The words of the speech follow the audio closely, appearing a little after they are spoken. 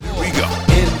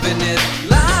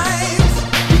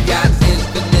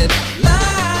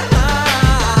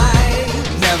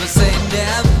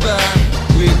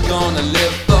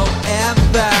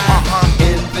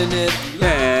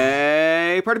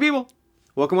Party people!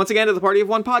 Welcome once again to the Party of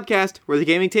One podcast, where the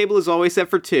gaming table is always set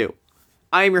for two.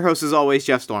 I am your host as always,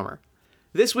 Jeff Stormer.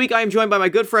 This week I am joined by my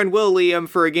good friend Will Liam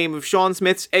for a game of Sean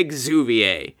Smith's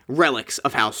Exuvia, Relics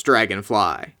of House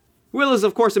Dragonfly. Will is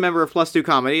of course a member of Plus 2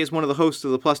 Comedy, is one of the hosts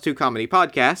of the Plus 2 Comedy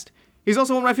podcast. He's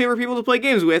also one of my favorite people to play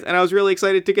games with, and I was really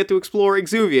excited to get to explore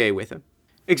Exuvia with him.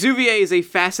 Exuvia is a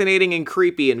fascinating and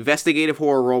creepy investigative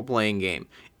horror role-playing game,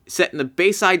 set in a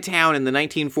Bayside town in the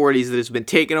 1940s that has been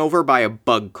taken over by a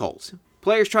bug cult.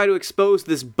 Players try to expose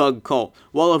this bug cult,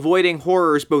 while avoiding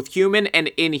horrors both human and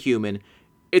inhuman.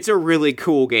 It's a really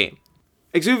cool game.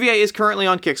 Exuvia is currently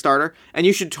on Kickstarter, and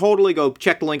you should totally go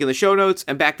check the link in the show notes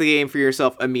and back the game for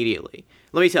yourself immediately.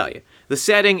 Let me tell you, the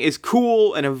setting is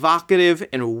cool and evocative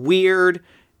and weird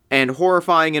and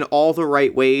horrifying in all the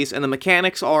right ways, and the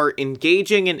mechanics are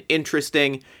engaging and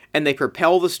interesting, and they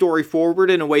propel the story forward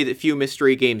in a way that few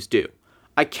mystery games do.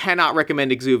 I cannot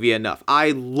recommend Exuvia enough.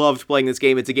 I loved playing this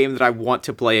game. It's a game that I want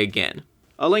to play again.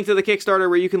 A link to the Kickstarter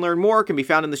where you can learn more can be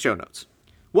found in the show notes.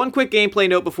 One quick gameplay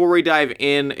note before we dive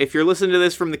in. If you're listening to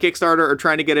this from the Kickstarter or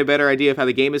trying to get a better idea of how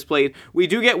the game is played, we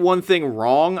do get one thing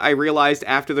wrong. I realized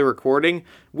after the recording,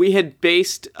 we had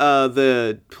based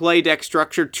the play deck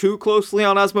structure too closely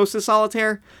on Osmosis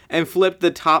Solitaire and flipped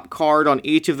the top card on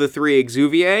each of the three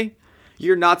Exuvia.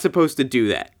 You're not supposed to do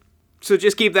that. So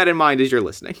just keep that in mind as you're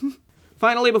listening.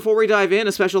 Finally, before we dive in,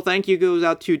 a special thank you goes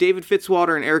out to David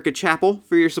Fitzwater and Erica Chappell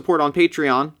for your support on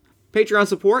Patreon. Patreon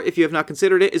support, if you have not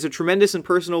considered it, is a tremendous and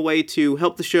personal way to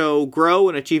help the show grow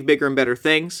and achieve bigger and better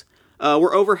things.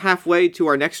 We're over halfway to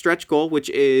our next stretch goal, which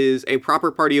is a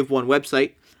proper Party of One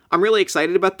website. I'm really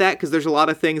excited about that because there's a lot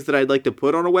of things that I'd like to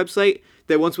put on a website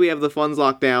that once we have the funds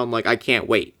locked down, I can't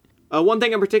wait. One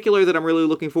thing in particular that I'm really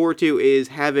looking forward to is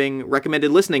having recommended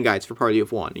listening guides for Party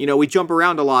of One. You know, we jump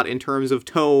around a lot in terms of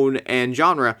tone and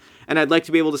genre, and I'd like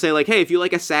to be able to say, hey, if you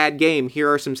like a sad game,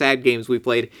 here are some sad games we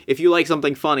played. If you like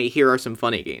something funny, here are some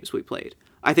funny games we played.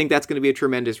 I think that's going to be a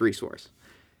tremendous resource.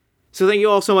 So thank you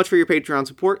all so much for your Patreon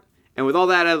support, and with all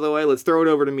that out of the way, let's throw it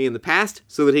over to me in the past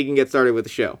so that he can get started with the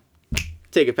show.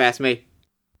 Take it past me.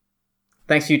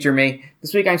 Thanks, future me.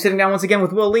 This week I'm sitting down once again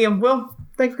with Will Liam. Will,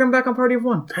 thanks for coming back on Party of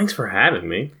One. Thanks for having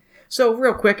me. So,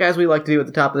 real quick, as we like to do at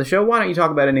the top of the show, why don't you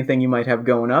talk about anything you might have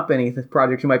going up, any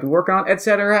projects you might be working on,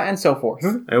 etc., and so forth.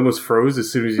 I almost froze as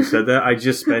soon as you said that. I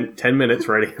just spent 10 minutes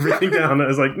writing everything down. I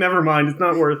was like, never mind, it's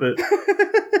not worth it.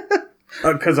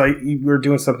 Because we were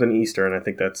doing something Easter, and I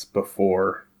think that's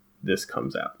before this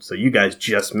comes out. So you guys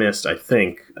just missed, I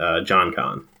think, John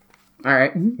Con. All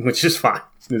right. Which is fine.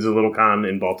 There's a little con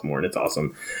in Baltimore, and it's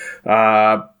awesome.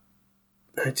 I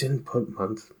didn't put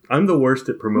month. I'm the worst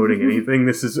at promoting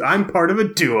anything. I'm part of a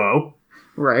duo.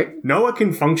 Right. Noah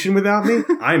can function without me.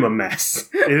 I'm a mess.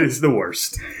 It is the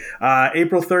worst.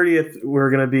 April 30th, we're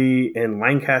going to be in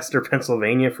Lancaster,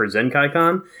 Pennsylvania for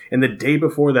ZenkaiCon. And the day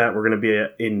before that, we're going to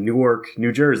be in Newark,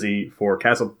 New Jersey for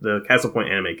the Castle Point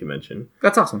Anime Convention.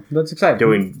 That's awesome. That's exciting.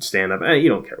 Doing stand-up. You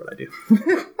don't care what I do.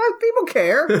 People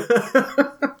care.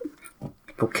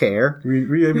 People care.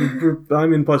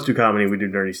 I'm in Plus 2 Comedy. We do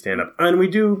nerdy stand-up. And we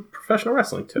do professional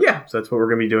wrestling, too. Yeah. So that's what we're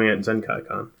going to be doing at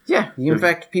ZenkaiCon. Yeah. In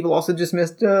fact, people also just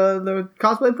missed the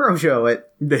Cosplay Pro Show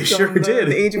at... They sure did.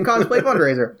 The Age of Cosplay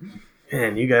fundraiser.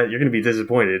 Man, you're going to be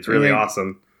disappointed. It's really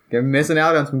awesome. You missed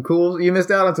out on some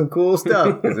cool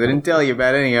stuff because I didn't tell you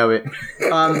about any of it.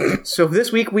 So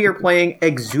this week we are playing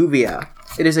Exuvia.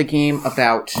 It is a game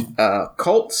about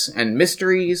cults and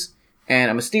mysteries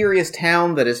and a mysterious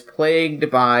town that is plagued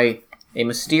by a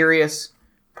mysterious,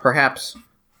 perhaps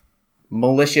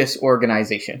malicious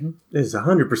organization. It's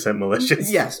 100%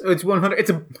 malicious. Yes, it's 100. It's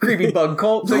a creepy bug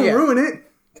cult. So Don't ruin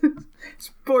it.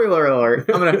 Spoiler alert!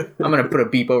 I'm gonna put a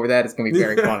beep over that. It's gonna be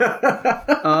very funny.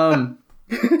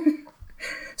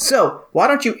 So why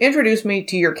don't you introduce me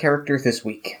to your character this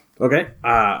week? Okay.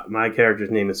 My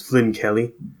character's name is Flynn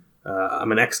Kelly.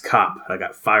 I'm an ex-cop. I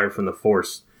got fired from the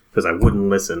force because I wouldn't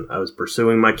listen. I was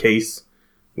pursuing my case,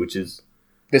 which is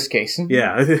this case.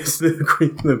 Yeah, it's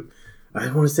I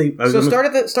want to say.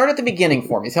 Start at the beginning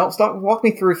for me. Walk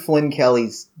me through Flynn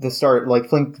Kelly's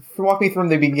walk me from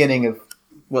the beginning of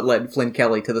what led Flynn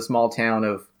Kelly to the small town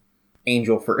of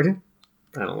Angelford,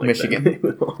 I don't like Michigan. That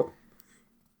name at all.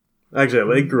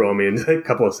 Actually, it grew on me in a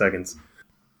couple of seconds.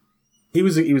 He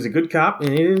was a good cop,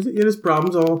 and he had his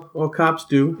problems. All cops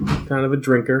do. Kind of a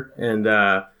drinker, and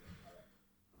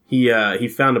he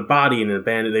found a body in an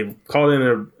abandoned. They called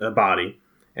in a body,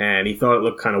 and he thought it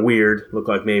looked kind of weird. Looked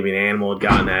like maybe an animal had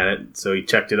gotten at it. So he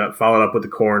checked it up, followed up with the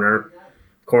coroner.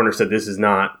 The coroner said, "This is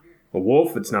not a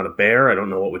wolf. It's not a bear. I don't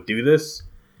know what would do this."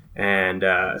 And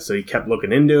so he kept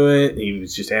looking into it. He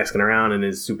was just asking around, and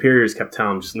his superiors kept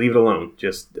telling him, just leave it alone.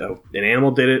 Just an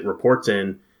animal did it, reports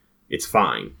in, it's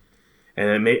fine.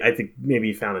 And then I think maybe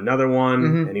he found another one,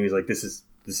 and he was like, this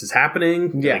is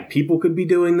happening. Yeah. Like, people could be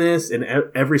doing this. And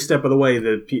every step of the way,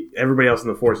 everybody else in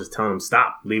the force is telling him,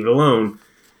 stop, leave it alone.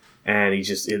 And he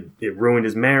just, it ruined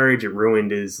his marriage. It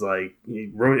ruined his,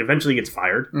 eventually he gets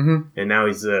fired. And now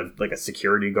he's like a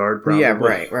security guard, probably. Yeah,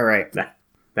 right.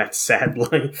 That's sad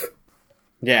life.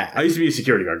 Yeah. I used to be a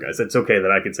security guard, guys. It's okay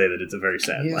that I could say that it's a very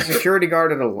sad He's life. a security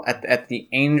guard at the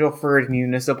Angelford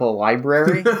Municipal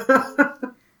Library.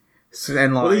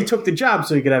 And well, he took the job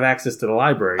so he could have access to the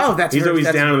library. Oh, he's always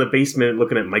down in the basement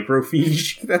looking at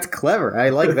microfiche. That's clever. I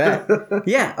like that.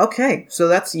 Yeah, okay. So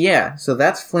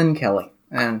that's Flynn Kelly.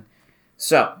 And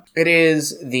so it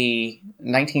is the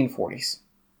 1940s.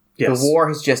 Yes. The war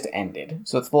has just ended.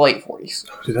 So it's the late 40s.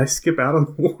 Did I skip out on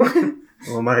the war?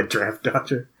 Or am I a draft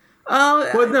dodger? Oh,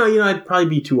 well, no, I'd probably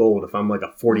be too old if I'm like a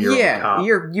 40-year-old cop.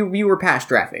 You were past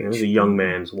draft age. It was a young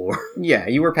man's war. Yeah,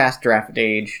 you were past draft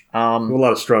age. I have a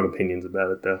lot of strong opinions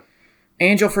about it, though.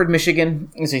 Angelford,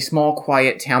 Michigan is a small,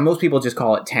 quiet town. Most people just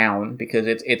call it town because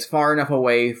it's far enough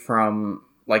away from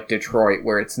like Detroit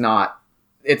where it's not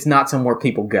somewhere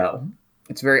people go.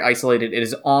 It's very isolated. It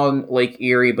is on Lake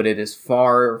Erie, but it is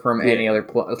far from any other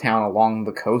town along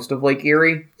the coast of Lake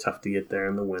Erie. Tough to get there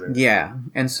in the winter. Yeah,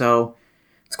 and so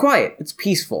it's quiet. It's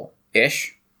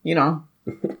peaceful-ish,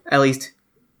 At least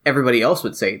everybody else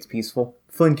would say it's peaceful.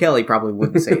 Flynn Kelly probably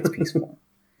wouldn't say it's peaceful.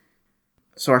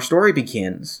 So our story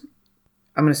begins.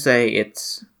 I'm going to say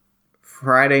it's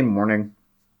Friday morning.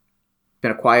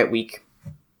 Been a quiet week.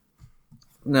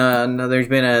 No,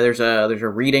 there's a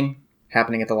reading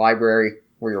happening at the library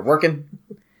where you're working.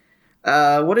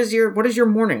 What does your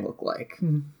morning look like?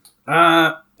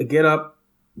 I get up,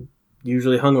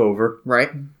 usually hungover.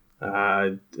 Right.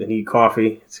 I need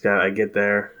coffee. I get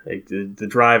there. The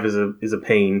drive is a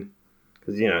pain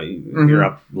because you're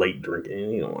up late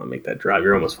drinking. You don't want to make that drive.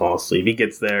 You're almost fall asleep. He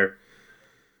gets there.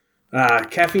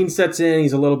 Caffeine sets in.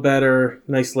 He's a little better.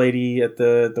 Nice lady at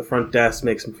the front desk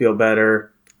makes him feel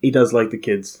better. He does like the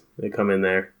kids. They come in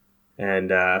there,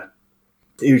 and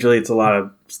usually it's a lot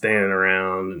of standing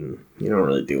around, and you don't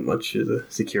really do much as a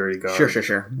security guard.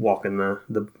 Sure. Walking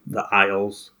the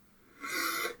aisles.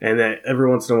 And then every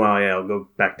once in a while, I'll go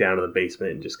back down to the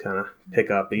basement and just kind of pick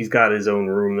up. He's got his own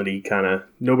room that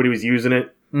nobody was using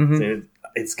it. Mm-hmm.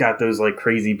 It's got those like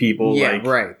crazy people. Yeah, like,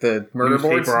 right. The murder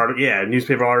boards?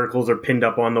 Newspaper articles are pinned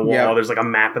up on the wall. Yep. There's like a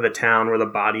map of the town where the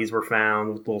bodies were found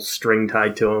with a little string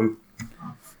tied to them.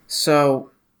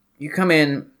 So you come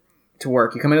in to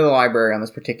work. You come into the library on this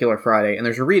particular Friday, and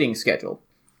there's a reading scheduled.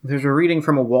 There's a reading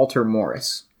from a Walter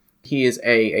Morris. He is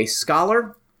a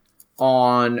scholar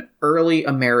on early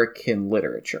American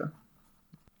literature.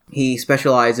 He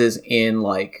specializes in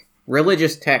like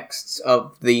religious texts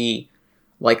of the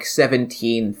like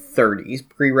 1730s,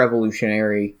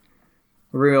 pre-revolutionary,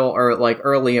 real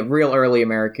early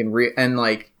American and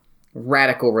like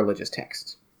radical religious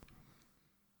texts.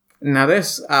 Now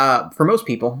this, for most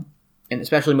people, and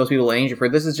especially most people at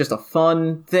Angelford, this is just a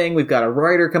fun thing. We've got a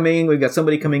writer coming, we've got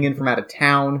somebody coming in from out of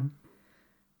town.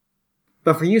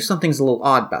 But for you, something's a little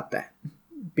odd about that.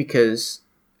 Because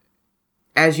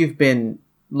as you've been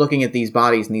looking at these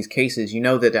bodies in these cases, you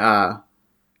know that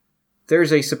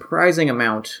there's a surprising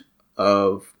amount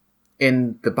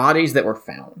in the bodies that were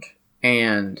found.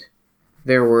 And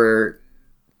there were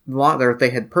they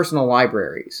had personal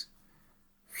libraries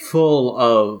full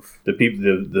of the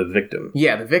victim.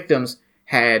 Yeah, the victims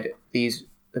had these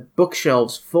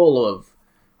bookshelves full of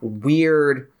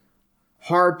weird,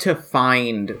 hard to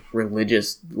find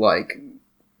religious like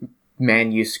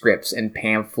manuscripts and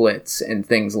pamphlets and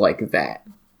things like that.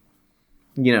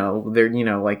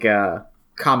 They're like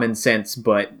common sense,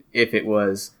 but if it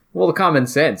was the common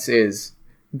sense is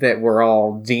that we're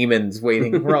all demons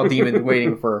waiting for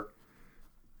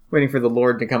the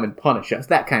Lord to come and punish us,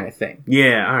 that kind of thing.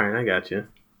 Yeah, all right, I got you.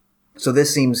 So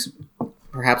this seems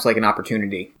perhaps like an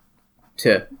opportunity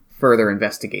to further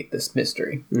investigate this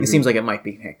mystery. Mm-hmm. It seems like it might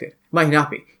be connected. Might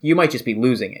not be. You might just be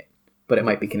losing it, but it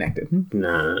might be connected.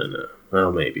 No.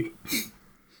 Well, maybe.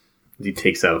 He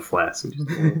takes out a flask and just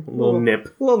a little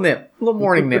nip. A little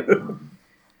morning nip.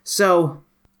 So,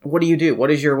 what do you do?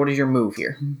 What is your move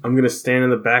here? I'm going to stand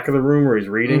in the back of the room where he's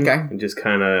reading and just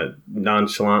kind of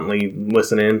nonchalantly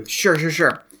listen in.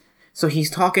 Sure. So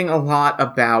he's talking a lot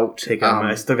about...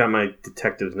 I still got my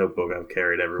detective's notebook I've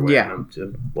carried everywhere. Yeah. And I'm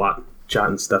just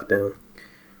jotting stuff down.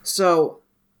 So,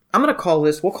 I'm going to call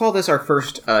this... We'll call this our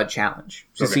first challenge.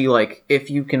 To see, like, if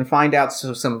you can find out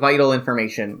some vital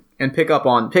information and pick up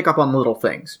on little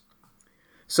things.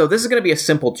 So this is going to be a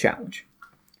simple challenge.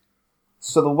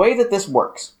 So the way that this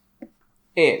works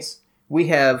is we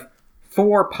have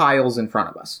 4 piles in front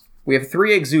of us. We have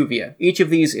 3 Exuvia. Each of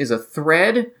these is a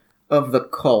thread of the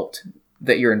cult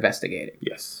that you're investigating.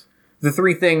 Yes. The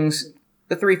three things,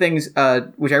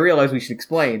 which I realize we should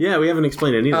explain. Yeah, we haven't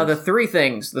explained any of The 3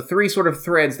 things, the 3 sort of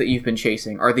threads that you've been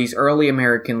chasing are these early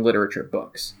American literature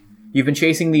books. You've been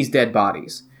chasing these dead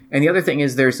bodies. And the other thing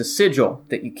is there's a sigil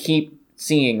that you keep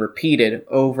seeing repeated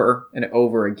over and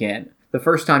over again. The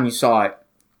first time you saw it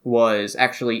was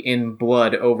actually in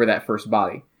blood over that first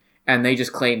body. And they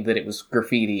just claimed that it was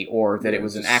graffiti or that it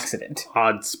was an accident.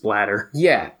 Odd splatter.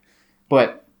 Yeah.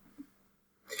 But...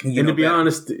 And to be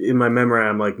honest, in my memory,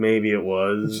 I'm like, maybe it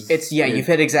was. You've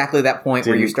hit exactly that point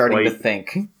where you're starting to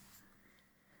think.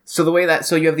 So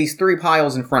you have these 3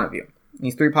 piles in front of you.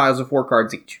 These 3 piles of 4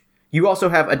 cards each. You also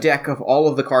have a deck of all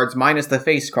of the cards minus the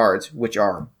face cards, which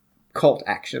are cult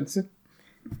actions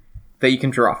that you can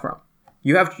draw from.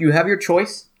 You have your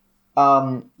choice.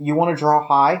 You want to draw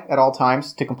high at all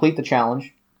times to complete the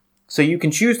challenge. So you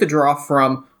can choose to draw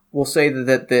from, we'll say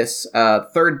that this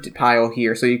third pile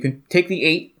here. So you can take the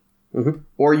 8,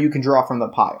 or you can draw from the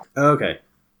pile. Okay.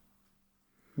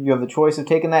 You have the choice of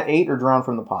taking that 8 or drawing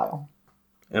from the pile.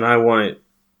 And I want it...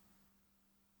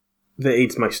 The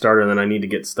 8's my starter, and then I need to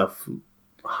get stuff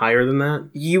higher than that?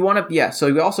 You want to... Yeah, so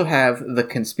you also have the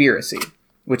Conspiracy,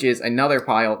 which is another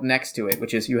pile next to it,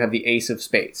 which is you have the Ace of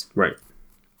Spades. Right.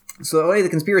 So the way the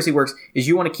Conspiracy works is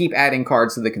you want to keep adding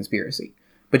cards to the Conspiracy.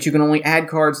 But you can only add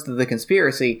cards to the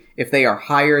Conspiracy if they are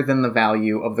higher than the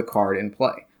value of the card in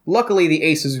play. Luckily, the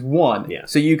Ace is 1,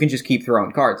 so you can just keep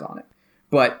throwing cards on it.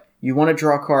 But you want to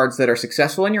draw cards that are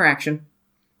successful in your action,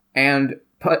 and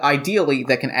ideally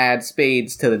that can add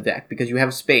spades to the deck, because you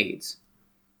have spades.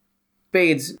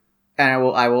 Spades, and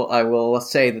I will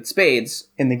say that spades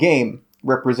in the game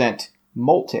represent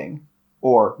molting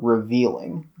or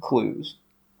revealing clues.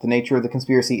 The nature of the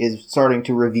Conspiracy is starting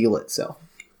to reveal itself.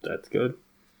 That's good.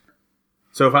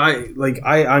 So if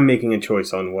I'm making a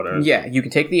choice on what Yeah, you can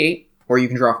take the 8, or you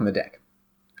can draw from the deck.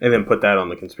 And then put that on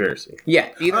the Conspiracy. Yeah,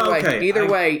 either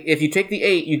way, if you take the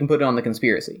 8, you can put it on the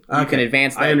Conspiracy. You can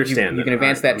advance that. I understand you can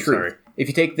advance that truth. Sorry.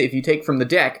 If you take from the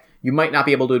deck, you might not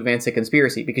be able to advance the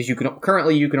Conspiracy, because you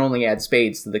can only add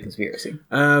spades to the Conspiracy.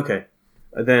 Okay.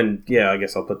 Then, I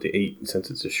guess I'll put the 8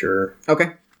 since it's a sure.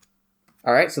 Okay.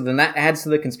 Alright, so then that adds to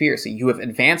the Conspiracy. You have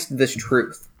advanced this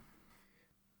truth.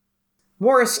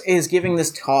 Morris is giving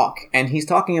this talk, and he's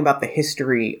talking about the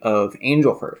history of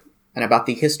Angelford, and about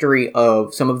the history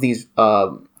of some of these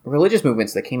religious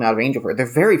movements that came out of Angelford. They're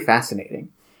very fascinating.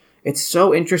 It's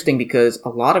so interesting because a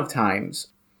lot of times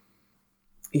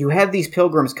you had these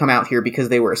pilgrims come out here because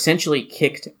they were essentially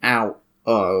kicked out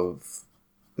of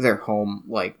their home.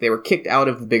 Like, they were kicked out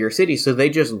of the bigger cities, so they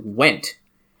just went.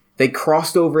 They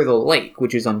crossed over the lake,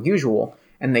 which is unusual,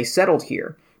 and they settled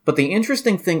here. But the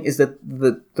interesting thing is that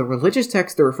the religious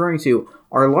texts they're referring to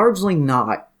are largely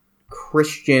not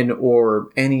Christian or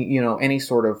any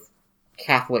sort of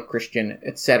Catholic Christian,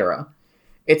 etc.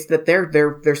 It's that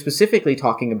they're specifically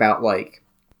talking about, like,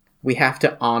 we have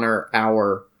to honor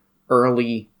our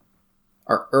earliest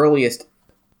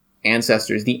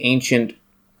ancestors, the ancient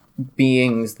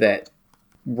beings that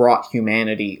brought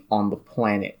humanity on the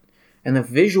planet. And the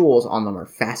visuals on them are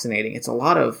fascinating. It's a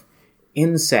lot of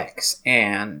insects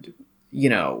and,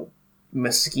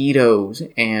 mosquitoes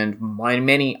and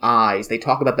many eyes. They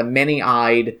talk about the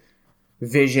many-eyed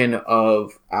vision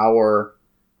of our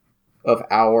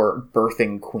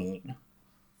birthing queen.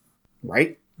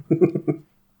 Right?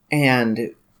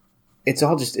 And it's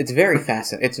very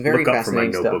fascinating. It's very fascinating stuff. Look up from my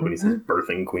notebook when he says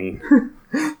birthing queen.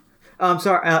 I'm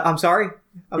sorry. I'm sorry.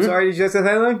 Did you just say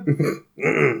something?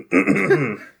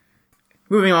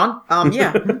 Moving on.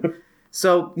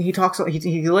 So he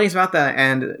lays about that,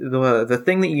 and the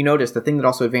thing that you notice, the thing that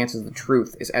also advances the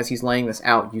truth, is as he's laying this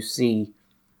out, you see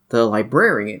the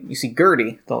librarian. You see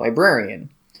Gertie, the librarian,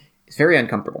 is very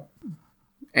uncomfortable,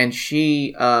 and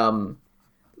she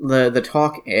the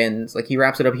talk ends, like, he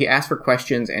wraps it up. He asks for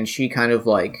questions, and she kind of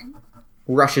like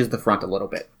rushes the front a little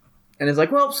bit. And is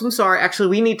like, well, I'm sorry. Actually,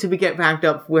 we need to get backed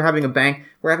up. We're having a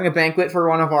banquet for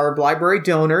one of our library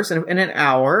donors in an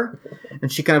hour.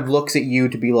 And she kind of looks at you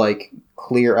to be like,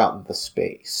 clear out the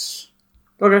space.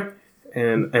 Okay.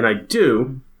 And I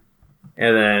do.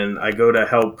 And then I go to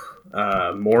help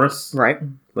Morris. Right.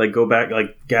 Like, go back,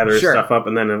 like, gather his stuff up.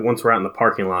 And then once we're out in the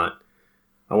parking lot,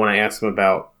 I want to ask him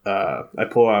about... I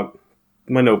pull out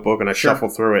my notebook and I shuffle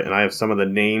through it. And I have some of the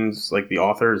names, like the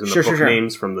authors and the book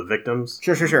names from the victims.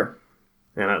 Sure.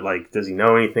 And does he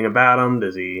know anything about them?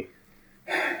 Does he...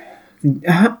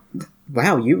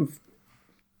 Wow, you've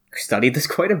studied this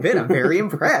quite a bit. I'm very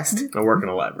impressed. I work in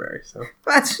a library, so.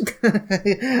 That's.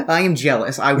 I am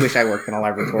jealous. I wish I worked in a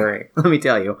laboratory. Let me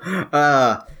tell you.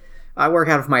 I work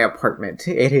out of my apartment.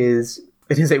 It is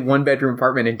a 1-bedroom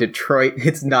apartment in Detroit.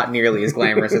 It's not nearly as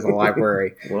glamorous as a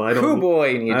library. Well, I don't.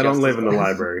 I don't live in the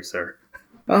library, sir.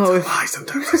 Oh, why?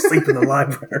 Sometimes I sleep in the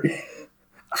library.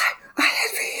 I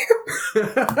envy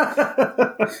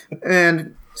you.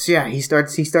 And so yeah, he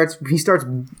starts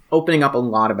opening up a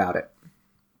lot about it.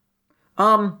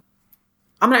 I'm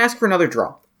gonna ask for another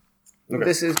draw. Okay.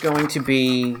 This is just going to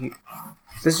be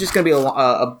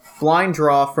a blind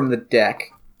draw from the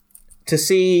deck to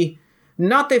see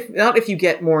not if you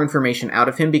get more information out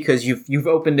of him, because you've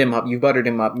opened him up, you've buttered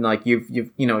him up, and like you've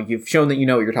shown that you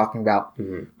know what you're talking about,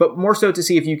 but more so to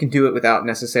see if you can do it without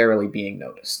necessarily being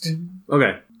noticed.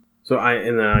 Okay, so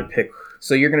I pick.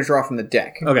 So you're going to draw from the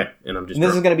deck. Okay, and I'm just. And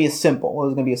this is going to be a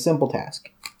simple task.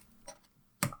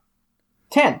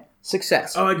 10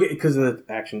 success. Oh, I get because of the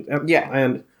action. Yeah,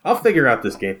 and I'll figure out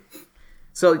this game.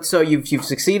 So you've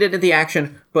succeeded at the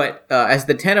action, but as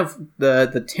the 10 of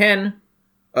the 10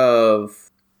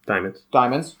 of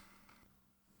diamonds.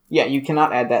 Yeah, you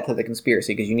cannot add that to the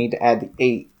conspiracy because you need to add the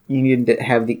 8. You need to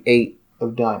have the 8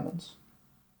 of diamonds.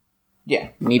 Yeah,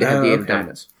 you need to have the 8 of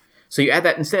diamonds. So you add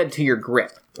that instead to your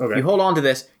grip. Okay. You hold on to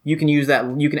this. You can use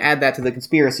that. You can add that to the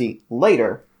conspiracy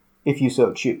later, if you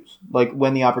so choose, like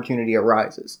when the opportunity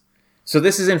arises. So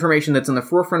this is information that's in the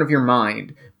forefront of your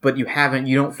mind, but you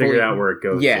don't figured out where it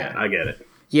goes. Yeah, I get it.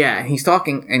 Yeah, and he's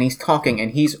talking, and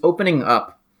he's opening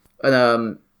up.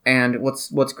 And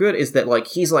what's good is that like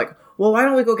he's like, well, why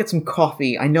don't we go get some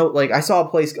coffee? I know, like I saw a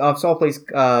place on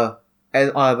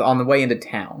the way into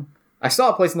town. I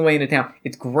saw a place on the way into town.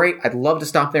 It's great. I'd love to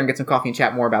stop there and get some coffee and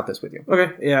chat more about this with you.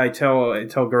 Okay. Yeah, I tell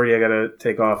Gertie I gotta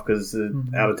take off because the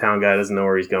out-of-town guy doesn't know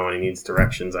where he's going. He needs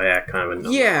directions. I act kind of a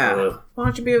number. Yeah. Why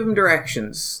don't you give him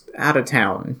directions out of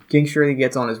town, getting sure he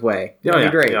gets on his way? That'd be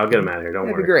great. Yeah, I'll get him out of here. Don't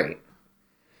worry. That'd be great.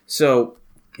 So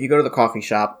you go to the coffee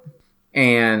shop,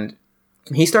 and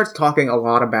he starts talking a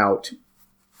lot about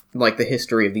like the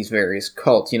history of these various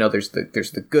cults. You know, there's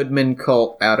the Goodman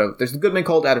cult out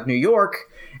of New York.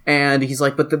 And he's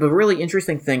like, but the really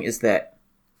interesting thing is that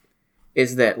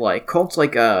like cults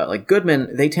like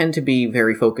Goodman, they tend to be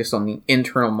very focused on the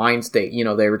internal mind state. You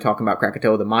know, they were talking about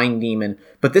Krakatoa, the mind demon,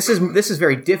 but this is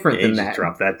very different than that.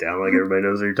 Drop that down like everybody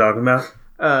knows what you're talking about.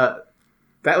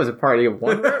 That was a Party of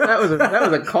One. That was a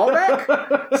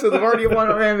callback. So the Party of One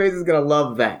fan base is gonna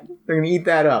love that. They're gonna eat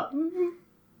that up.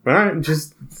 All right,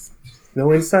 just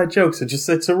no inside jokes.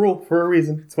 It's a rule for a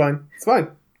reason. It's fine.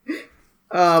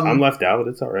 I'm left out.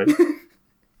 It's all right.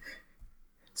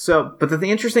 So, but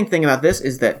the interesting thing about this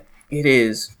is that it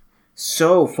is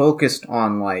so focused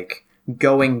on like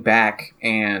going back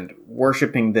and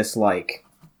worshiping this like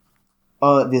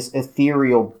this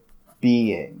ethereal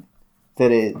being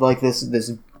that is like this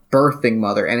birthing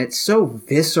mother, and it's so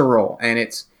visceral, and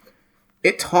it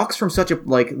talks from such a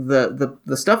like the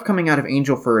stuff coming out of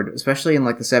Angelford, especially in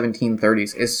like the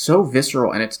 1730s, is so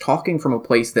visceral, and it's talking from a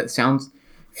place that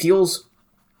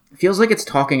feels like it's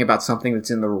talking about something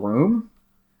that's in the room,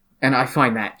 and I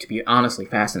find that to be honestly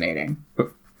fascinating.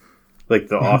 Like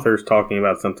the author's talking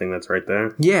about something that's right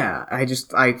there? Yeah,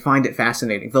 I find it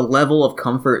fascinating. The level of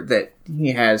comfort that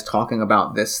he has talking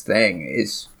about this thing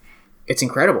it's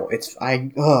incredible.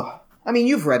 I mean,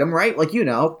 you've read them, right? Like, you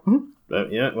know.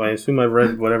 Yeah, well, I assume I've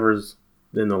read whatever's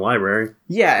in the library.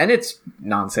 Yeah, and it's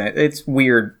nonsense. It's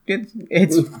weird.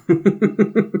 It's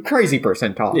crazy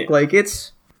person talk. Yeah. Like,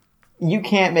 you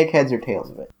can't make heads or tails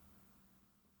of it.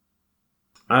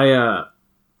 I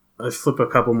flip a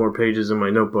couple more pages in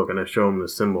my notebook and I show him the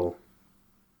symbol.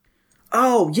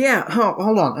 Oh yeah,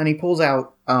 hold on. And he pulls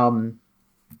out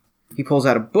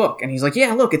a book, and he's like,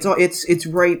 "Yeah, look, it's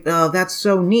right. That's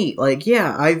so neat. Like,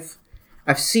 yeah, I've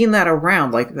seen that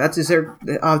around. Like,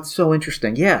 it's so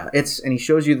interesting. Yeah, and he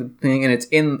shows you the thing, and it's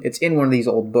in one of these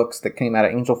old books that came out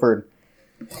of Angelford."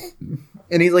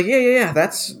 And he's like, yeah,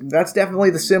 that's definitely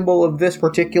the symbol of this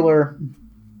particular,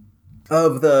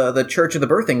 of the Church of the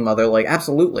Birthing Mother. Like,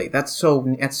 absolutely, that's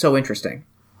so interesting.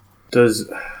 It's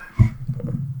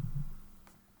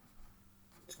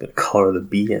gonna color the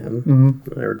BM.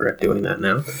 Mm-hmm. I regret doing that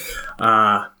now.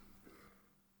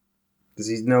 Does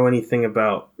he know anything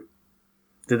about?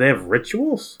 Do they have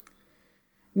rituals?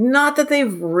 Not that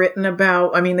they've written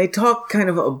about. I mean, they talk kind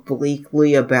of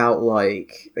obliquely about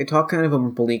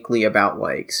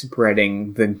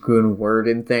spreading the good word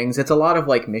and things. It's a lot of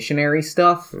like missionary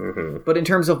stuff. Mm-hmm. But in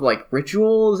terms of like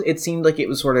rituals, it seemed like it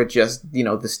was sort of just, you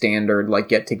know, the standard like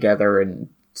get together and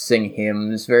sing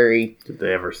hymns. Did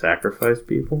they ever sacrifice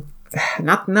people?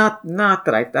 Not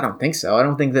that I don't think so. I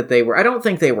don't think they were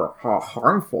a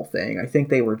harmful thing. I think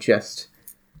they were just,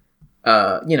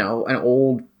 an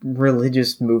old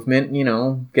religious movement,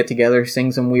 get together,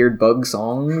 sing some weird bug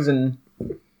songs, and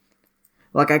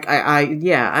like, I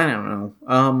don't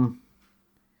know.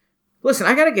 Listen,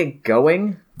 I gotta get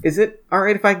going. Is it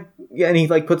alright if and he,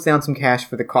 puts down some cash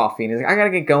for the coffee, and he's like, I gotta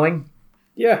get going?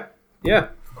 Yeah,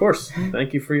 of course.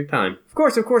 Thank you for your time. Of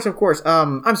course.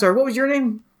 I'm sorry, what was your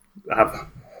name?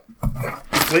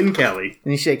 Flynn Kelly.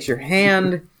 And he shakes your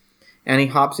hand, and he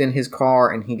hops in his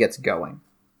car, and he gets going.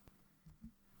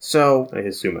 So... I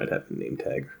assume I'd have a name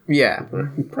tag. Yeah.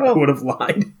 Probably would have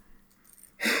lied.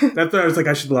 That's why I was like,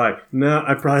 I should lie. No,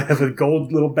 I probably have a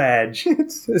gold little badge.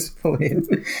 It's just funny.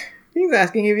 He's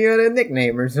asking if you had a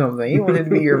nickname or something. He wanted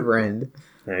to be your friend.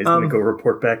 Yeah, he's going to go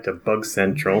report back to Bug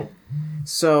Central.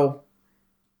 So,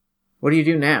 what do you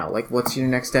do now? What's your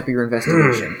next step of your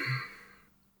investigation?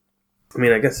 I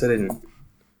mean, I guess I didn't...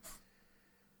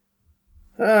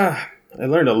 I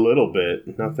learned a little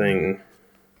bit. Nothing...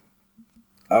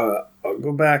 I'll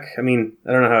go back. I mean,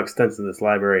 I don't know how extensive this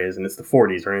library is, and it's the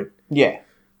 40s, right? Yeah.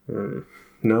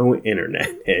 No internet,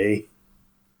 eh?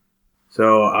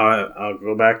 So I'll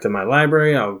go back to my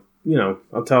library. I'll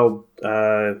tell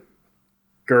Gertie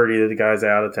that the guy's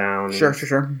out of town. Sure.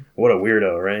 What a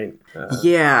weirdo, right?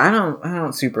 Yeah, I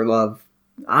don't super love.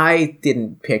 I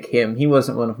didn't pick him. He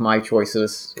wasn't one of my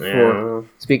choices for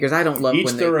speakers. I don't love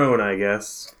each their own, I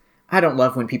guess. I don't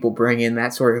love when people bring in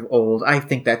that sort of old... I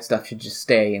think that stuff should just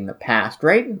stay in the past,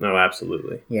 right? No,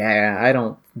 absolutely. Yeah, I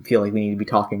don't feel like we need to be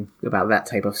talking about that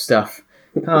type of stuff.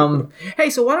 Hey,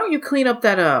 so why don't you clean up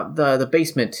that the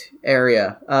basement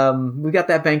area? We got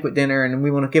that banquet dinner, and we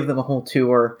want to give them a whole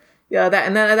tour. Yeah,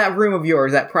 that room of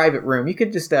yours, that private room, you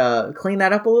could just clean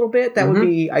that up a little bit. That would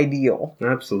be ideal.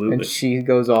 Absolutely. And she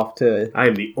goes off to... I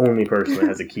am the only person that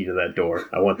has a key to that door.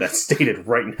 I want that stated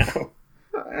right now.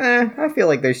 I feel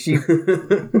like she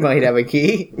might have a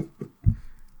key.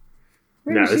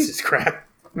 No, this is crap.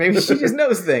 Maybe she just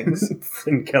knows things.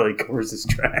 And Kelly covers his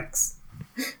tracks.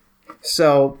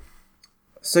 So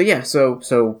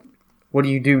what do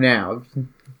you do now?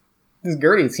 This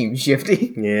Gertie seems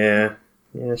shifty. Yeah,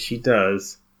 she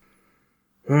does.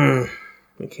 I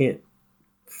can't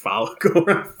go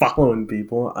around following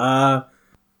people.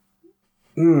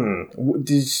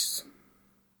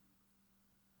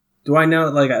 Do I know,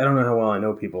 I don't know how well I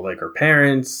know people, her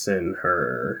parents and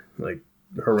her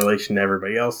relation to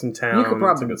everybody else in town. You could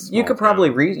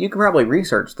probably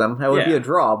research them. That would be a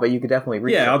draw, but you could definitely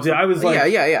research them. I was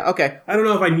like... Yeah, okay. I don't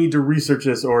know if I need to research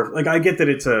this, or, I get that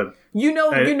it's a... You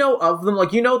know of them,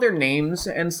 you know their names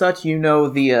and such, you know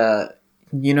the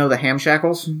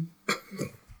Hamshackles?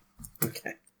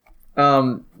 Okay.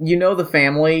 You know the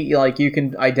family, you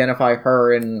can identify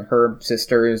her and her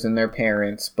sisters and their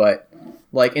parents, but...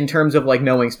 in terms of,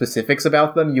 knowing specifics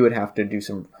about them, you would have to do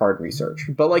some hard research.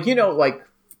 But,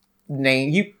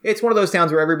 name... it's one of those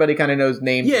towns where everybody kind of knows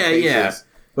names and faces. Yeah.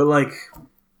 But,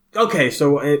 okay,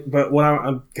 so... but what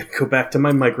I'm going to go back to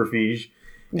my microphage.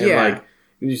 And,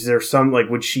 is there some...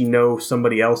 would she know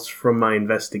somebody else from my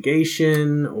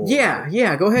investigation? Or...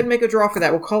 Yeah. Go ahead and make a draw for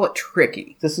that. We'll call it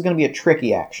tricky. This is going to be a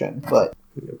tricky action, but...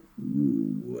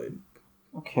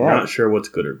 Okay. Not sure what's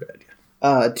good or bad yet.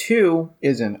 2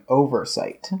 is an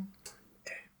oversight.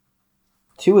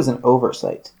 2 is an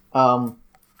oversight.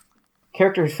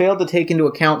 Character failed to take into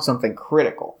account something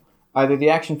critical. Either the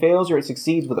action fails or it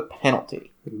succeeds with a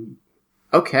penalty.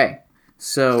 Okay,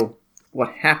 so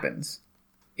what happens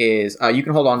is... you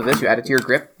can hold on to this, you add it to your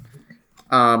grip.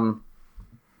 So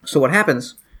what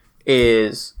happens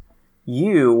is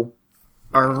you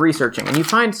are researching, and you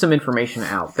find some information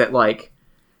out that,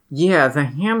 yeah, the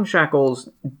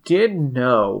Hamshackles did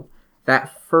know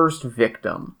that first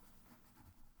victim,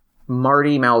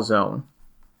 Marty Malzone.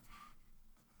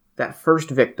 That first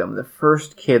victim, the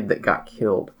first kid that got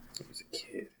killed. He was a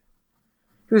kid.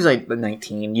 He was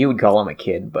 19. You would call him a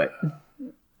kid, but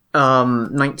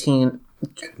 19.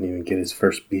 Couldn't even get his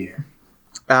first beer.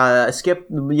 Skip,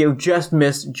 you just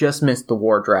missed the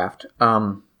war draft.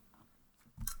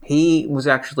 He was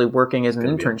actually working as an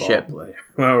internship.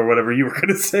 Or whatever you were going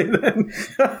to say then.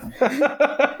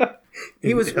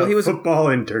 he was a football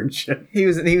internship. He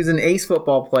was an ace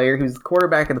football player. He was the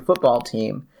quarterback of the football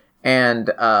team,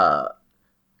 and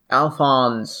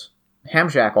Alphonse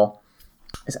Hamshackle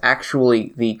is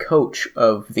actually the coach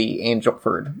of the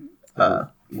Angelford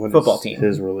football team.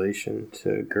 His relation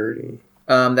to Gertie?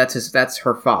 That's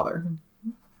her father.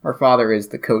 Her father is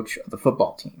the coach of the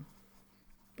football team.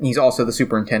 He's also the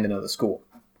superintendent of the school.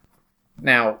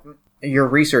 Now, you're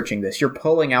researching this. You're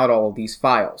pulling out all of these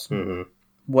files. Mm-hmm.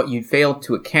 what you failed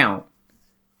to account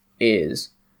is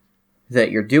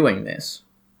that you're doing this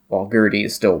while Gertie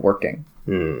is still working.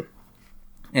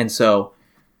 And so,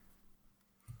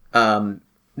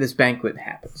 this banquet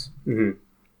happens.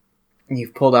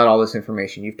 You've pulled out all this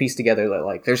information. You've pieced together that,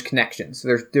 like, there's connections.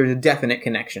 There's a definite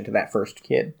connection to that first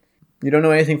kid. You don't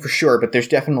know anything for sure, but there's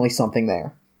definitely something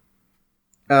there.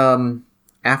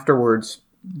 Afterwards,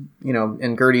 you know,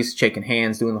 and Gertie's shaking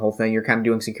hands, doing the whole thing. You're kind of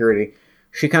doing security.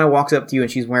 She kind of walks up to you, and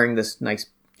she's wearing this nice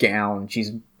gown.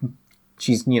 She's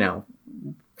you know,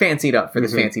 fancied up for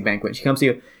this fancy banquet. She comes to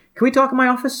you. Can we talk in my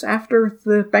office after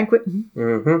the banquet?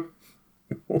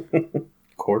 Of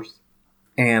course.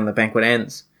 And the banquet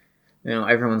ends. You know,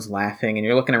 everyone's laughing, and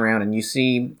you're looking around, and you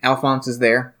see Alphonse is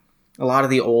there. A lot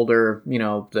of the older, you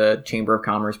know, the Chamber of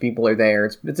Commerce people are there.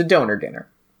 It's a donor dinner.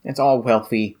 It's all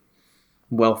wealthy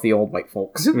old white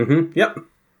folks. Yep.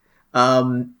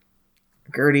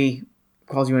 Gertie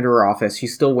calls you into her office.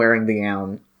 She's still wearing the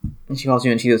gown. And she calls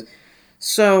you in, and she goes,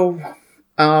 so,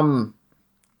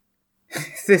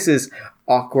 this is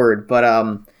awkward, but,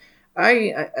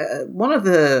 one of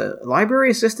the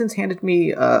library assistants handed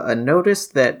me a notice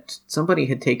that somebody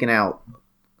had taken out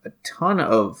a ton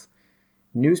of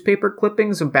newspaper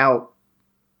clippings about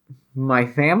my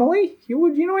family.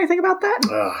 You know anything about that?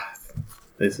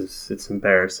 It's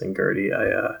embarrassing, Gertie.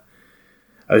 I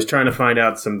was trying to find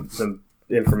out some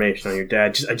information on your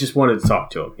dad. I just wanted to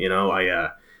talk to him. You know,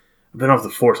 I've been off the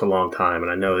force a long time,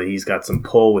 and I know that he's got some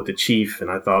pull with the chief,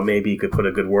 and I thought maybe he could put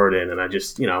a good word in. And I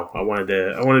just, you know, I wanted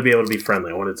to be able to be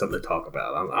friendly. I wanted something to talk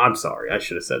about. I'm sorry. I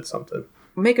should have said something.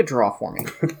 Make a draw for me.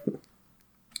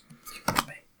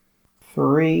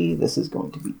 3. This is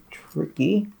going to be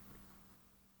tricky.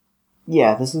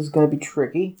 Yeah, this is going to be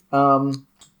tricky.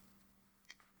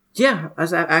 Yeah,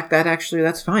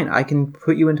 that's fine. I can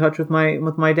put you in touch with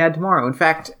my dad tomorrow. In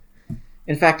fact,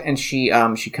 and she's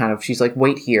like,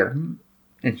 wait here,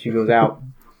 and she goes out.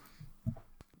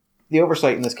 The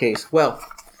oversight in this case, well,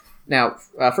 now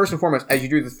first and foremost, as you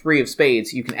drew the 3 of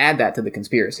spades, you can add that to the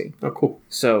conspiracy. Oh, cool.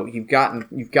 So you've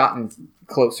gotten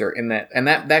closer in that, and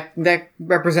that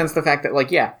represents the fact that,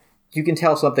 like, yeah, you can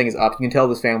tell something is up. You can tell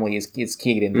this family is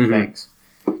keyed into things.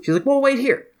 She's like, well, wait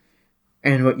here.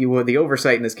 And what the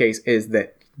oversight in this case is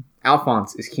that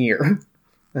Alphonse is here.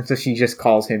 And so she just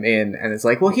calls him in, and it's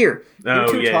like, well, here, you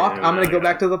two talk. I'm going to go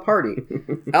back to the party.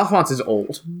 Alphonse is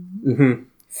old.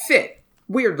 Fit.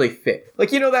 Weirdly fit.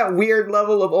 Like, you know that weird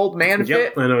level of old man fit?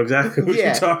 Yep, I know exactly what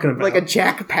you're talking about. Like a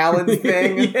Jack Palance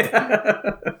thing.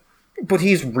 But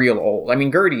he's real old. I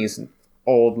mean, Gertie's an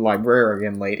old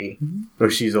librarian lady. Oh,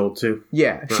 she's old, too?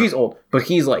 Yeah, she's old. But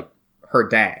he's like her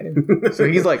dad. So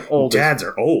he's like old. Dads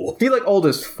are old. He's like old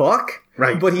as fuck.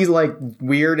 Right. But he's like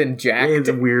weird and jacked. Yeah, it's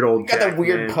a weird old Got that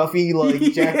weird puffy, like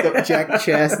jacked up jacked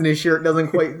chest, and his shirt doesn't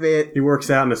quite fit. He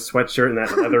works out in a sweatshirt and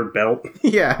that leather belt.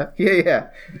 Yeah.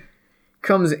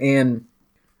 Comes in.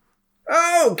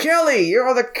 Oh, Kelly,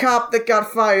 you're the cop that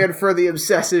got fired for the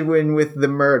obsessive win with the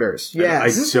murders.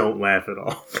 Yes. I don't laugh at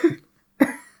all.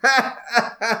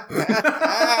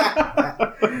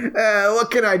 What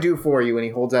can I do for you? And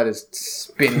he holds out his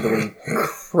spindly,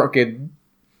 crooked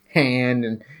hand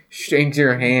and shakes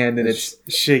your hand, and it's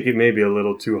shaking maybe a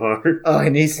little too hard. Oh,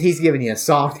 and he's giving you a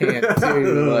soft hand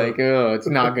too. Like, oh, it's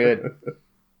not good.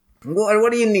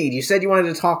 What do you need? You said you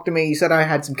wanted to talk to me. You said I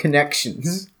had some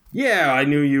connections. Yeah, I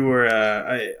knew you were.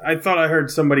 I thought I heard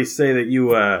somebody say that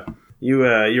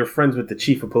you're friends with the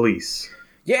chief of police.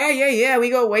 Yeah. We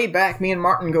go way back. Me and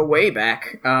Martin go way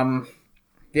back.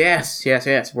 Yes.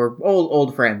 We're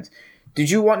old friends. Did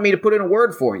you want me to put in a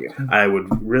word for you? I would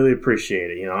really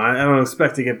appreciate it. You know, I don't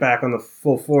expect to get back on the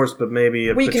full force, but maybe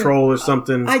a patrol or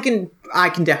something. I can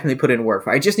definitely put in a word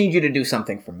for you. I just need you to do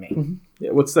something for me.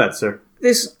 Yeah, what's that, sir?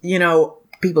 This, you know,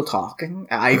 people talk.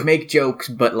 I make jokes,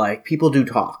 but, like, people do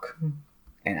talk.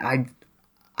 And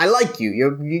I like you.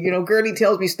 You know, Gertie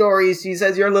tells me stories. She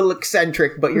says you're a little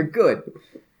eccentric, but you're good.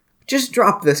 Just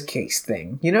drop this case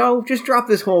thing, you know? Just drop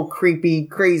this whole creepy,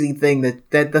 crazy thing that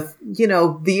the, you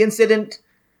know, the incident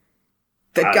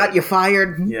that got you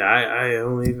fired. Yeah, I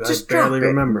barely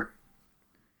remember.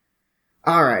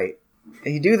 All right.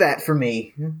 You do that for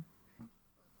me, and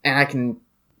I can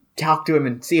talk to him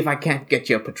and see if I can't get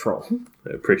you a patrol.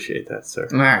 I appreciate that, sir.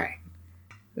 All right.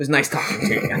 It was nice talking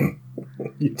to you.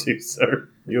 You too, sir.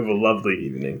 You have a lovely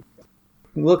evening.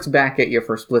 He looks back at you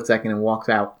for a split second and walks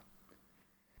out.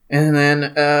 And then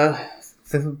the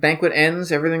banquet ends,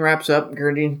 everything wraps up.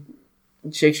 Gertie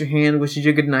shakes your hand, wishes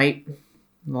you good night.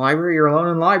 In the library, you're alone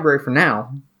in the library for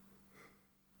now.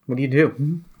 What do you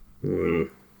do?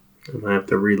 I'm going to have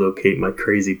to relocate my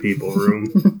crazy people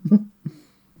room.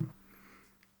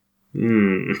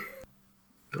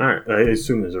 All right. I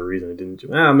assume there's a reason I didn't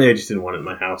do it. Maybe I just didn't want it in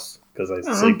my house because I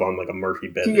sleep on like a Murphy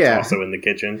bed that's also in the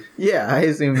kitchen. Yeah, I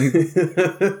assume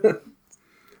you...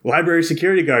 Library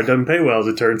security guard doesn't pay well, as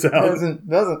it turns out.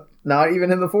 Doesn't. Not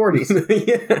even in the 40s.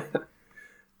 Yeah.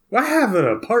 I have an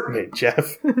apartment,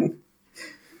 Jeff.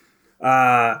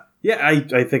 Yeah,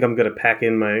 I think I'm going to pack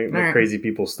in my right. crazy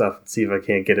people stuff and see if I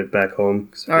can't get it back home.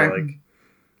 'Cause I All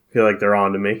feel like they're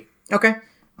on to me. Okay.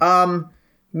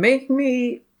 Make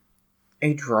me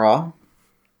a draw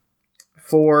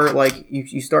for, like,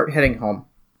 you start heading home.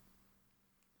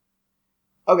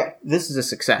 Okay, this is a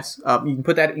success. You can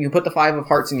put the 5 of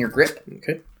hearts in your grip.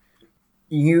 Okay.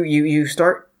 You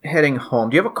start heading home.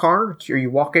 Do you have a car? Are you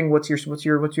walking? What's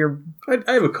your? I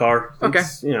have a car. Okay.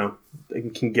 It's, I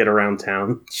can get around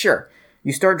town. Sure.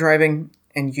 You start driving,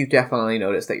 and you definitely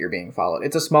notice that you're being followed.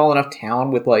 It's a small enough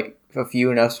town with, like, a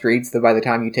few enough streets that by the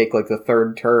time you take, like, the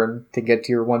third turn to get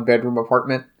to your 1-bedroom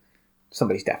apartment,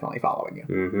 somebody's definitely following you.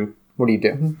 Mm-hmm. What do you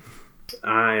do?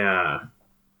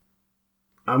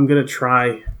 I'm going to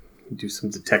try do some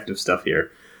detective stuff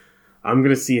here. I'm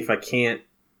going to see if I can't,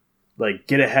 like,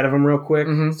 get ahead of him real quick.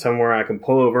 Mm-hmm. Somewhere I can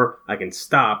pull over. I can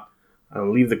stop.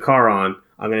 I'll leave the car on.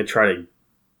 I'm going to try to,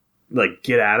 like,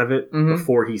 get out of it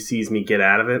before he sees me get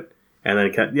out of it. And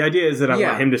then the idea is that I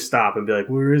want him to stop and be like,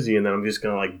 where is he? And then I'm just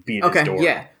going to, like, beat his door. Okay,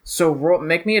 yeah. So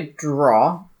make me a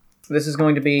draw. This is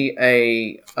going to be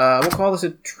a, we'll call this a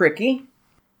tricky.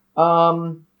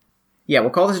 Yeah,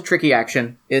 we'll call this a tricky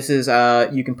action. This is,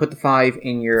 you can put the 5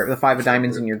 of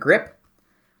diamonds in your grip.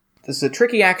 This is a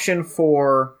tricky action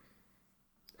for,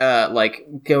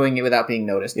 like, going it without being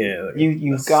noticed. Yeah, like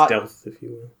you've got stealth, if you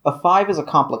will. A 5 is a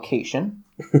complication.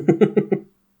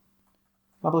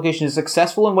 Complication is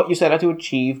successful in what you set out to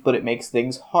achieve, but it makes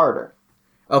things harder.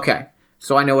 Okay,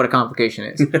 so I know what a complication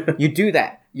is. You do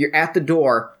that. You're at the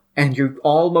door, and you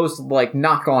almost, like,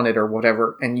 knock on it or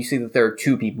whatever, and you see that there are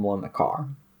 2 people in the car.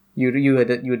 You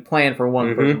had planned for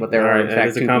one person, but there are, in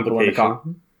fact, 2 people in the car.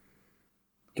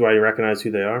 Do I recognize who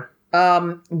they are?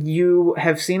 You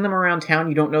have seen them around town.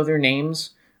 You don't know their names.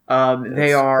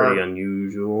 They are pretty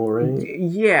unusual, right?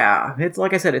 Yeah, it's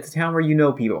like I said, it's a town where you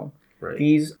know people. Right.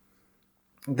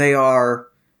 They are,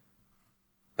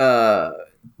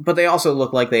 but they also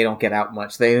look like they don't get out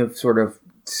much. They have sort of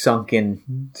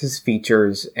sunken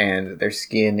features, and their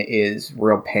skin is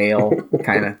real pale,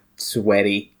 kind of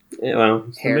sweaty. Yeah, well,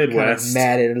 it's hair the Midwest. kind of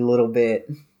matted a little bit.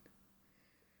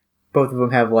 Both of them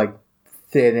have, like,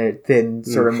 thin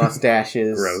sort of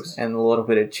mustaches. Gross. And a little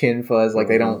bit of chin fuzz, like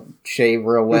they don't shave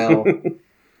real well.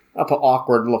 Up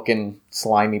awkward looking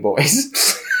slimy boys.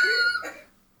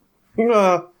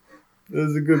 That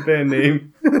was a good band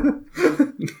name.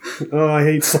 Oh, I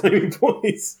hate slimy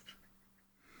boys.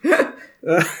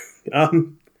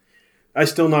 I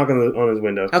still knock on his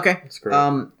window. Okay. That's great.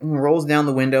 Rolls down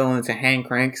the window, and it's a hand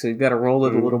crank, so you've got to roll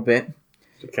it a little bit.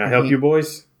 Can I help you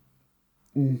boys?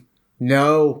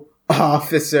 No,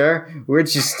 officer. We're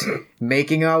just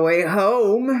making our way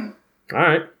home. All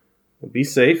right. Well, be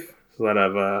safe. There's a lot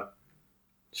of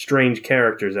strange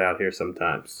characters out here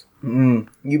sometimes.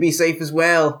 You be safe as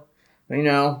well.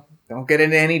 Don't get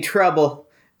into any trouble.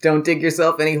 Don't dig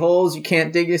yourself any holes you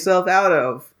can't dig yourself out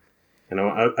of.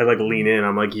 I like lean in.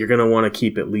 I'm like, you're going to want to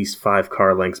keep at least 5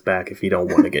 car lengths back if you don't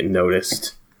want to get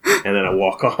noticed. And then I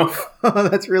walk off. Oh,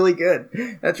 that's really good.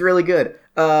 That's really good.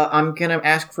 I'm going to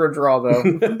ask for a draw, though.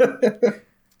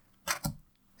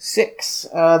 6.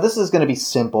 This is going to be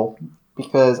simple,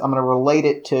 because I'm going to relate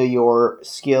it to your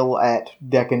skill at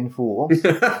decking fools.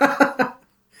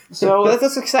 So that's a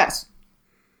success.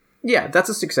 Yeah, that's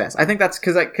a success. I think that's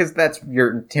because that's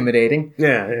you're intimidating.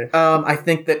 Yeah. I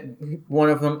think that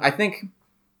one of them. I think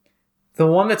the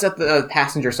one that's at the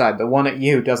passenger side, the one at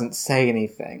you, doesn't say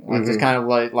anything. Like just kind of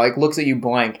like looks at you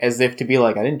blank, as if to be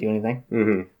like, I didn't do anything.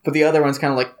 Mm-hmm. But the other one's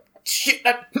kind of like, shit,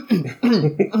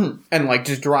 and like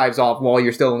just drives off while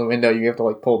you're still in the window. You have to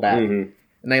like pull back, and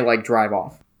they like drive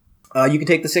off. You can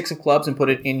take the 6 of clubs and put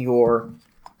it in your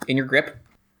grip.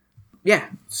 Yeah.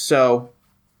 So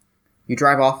you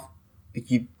drive off.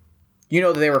 You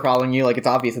know that they were following you, like it's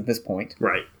obvious at this point.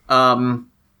 Right.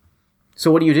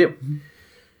 So what do you do?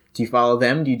 Do you follow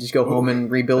them? Do you just go home and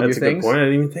rebuild your things? That's a good point. I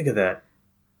didn't even think of that.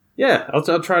 Yeah,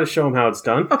 I'll try to show them how it's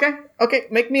done. Okay.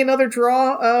 Make me another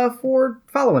draw for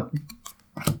following.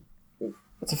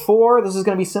 That's a 4. This is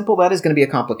going to be simple. That is going to be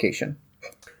a complication.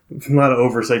 A lot of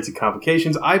oversights and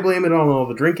complications. I blame it on all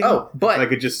the drinking. Oh, but I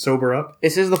could just sober up.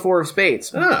 This is the 4 of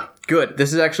spades. Good.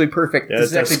 This is actually perfect. Yeah,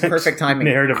 this is actually perfect timing.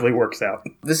 Narratively works out.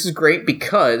 This is great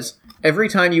because every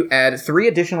time you add 3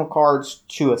 additional cards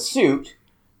to a suit,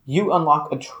 you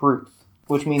unlock a truth,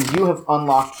 which means you have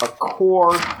unlocked a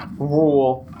core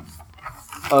rule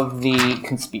of the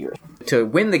conspiracy. To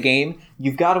win the game,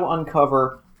 you've got to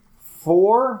uncover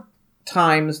 4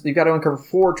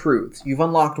 truths. You've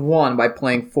unlocked 1 by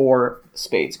playing 4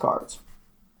 spades cards.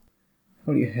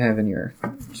 What do you have in your...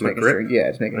 Just making sure. Yeah,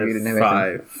 just making sure you didn't have 5.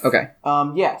 anything.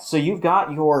 Okay. So you've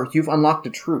unlocked a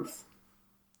truth.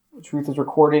 The truth is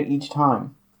recorded each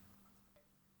time.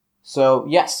 So,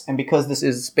 yes, and because this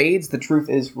is spades, the truth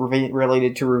is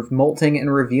related to molting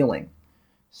and revealing.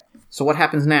 So what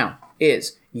happens now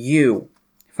is you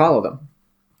follow them.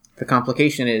 The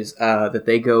complication is that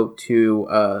they go to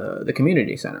the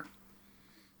community center.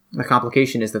 The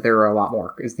complication is that there are a lot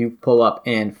more. Because you pull up,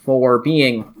 and for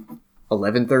being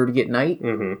 11:30 at night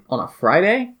on a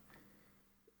Friday,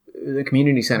 the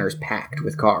community center is packed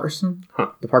with cars.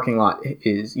 Huh. The parking lot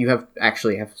is... You have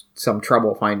some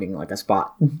trouble finding like a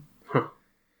spot.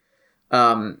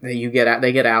 You get out.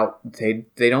 They get out. They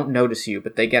don't notice you,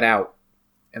 but they get out,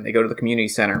 and they go to the community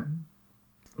center.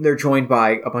 They're joined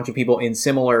by a bunch of people in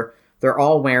similar... They're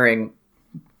all wearing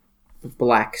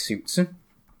black suits.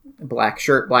 Black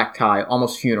shirt, black tie,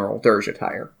 almost funeral dirge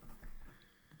attire.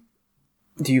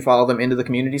 Do you follow them into the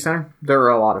community center? There are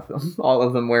a lot of them. All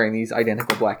of them wearing these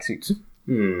identical black suits.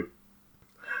 I'm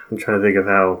trying to think of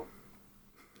how...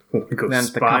 Like a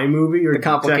spy movie or the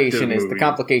complication movie? The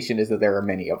complication is that there are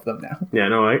many of them now. Yeah,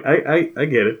 no, I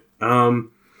get it.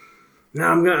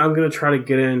 Now I'm gonna try to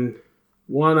get in.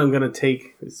 One, I'm gonna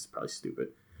take. This is probably stupid,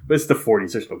 but it's the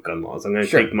 40s. There's no gun laws. I'm gonna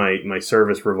take my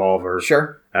service revolver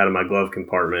out of my glove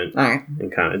compartment, all right,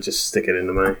 and kind of just stick it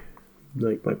into my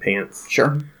pants.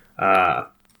 Sure. And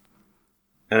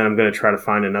I'm gonna try to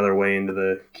find another way into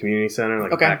the community center,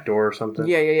 like a back door or something.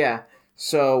 Yeah.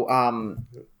 So I'm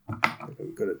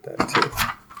good at that too.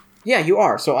 Yeah, you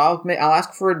are. So I'll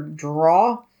ask for a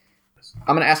draw.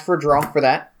 I'm going to ask for a draw for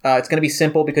that. It's going to be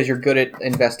simple because you're good at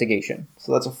investigation.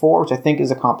 So that's a 4, which I think is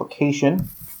a complication.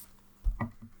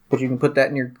 But you can put that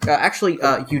in your...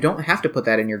 you don't have to put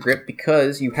that in your grip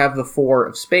because you have the 4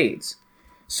 of spades.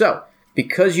 So,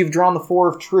 because you've drawn the 4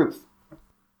 of truth,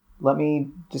 let me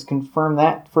just confirm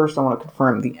that. First, I want to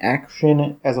confirm the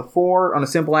action as a 4 on a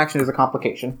simple action is a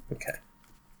complication. Okay.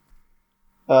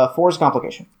 4 is a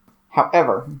complication.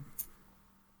 However,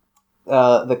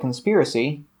 the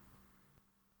conspiracy...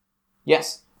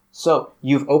 Yes. So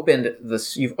you've opened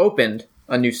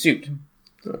a new suit.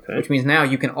 Okay. Which means now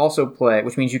you can also play.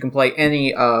 Which means you can play any.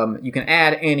 You can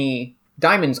add any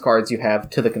diamonds cards you have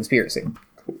to the conspiracy.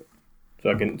 Cool.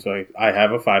 So I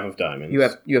have a 5 of diamonds. You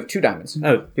have 2 diamonds.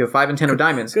 Oh, you have 5 and 10 of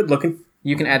diamonds. Good looking.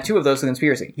 You can add 2 of those to the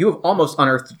conspiracy. You have almost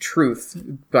unearthed the truth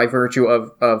by virtue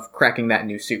of cracking that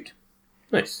new suit.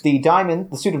 Nice. The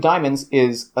suit of diamonds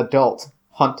is adult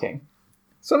hunting.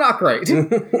 So not great.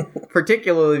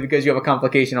 Particularly because you have a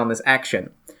complication on this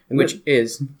action, it's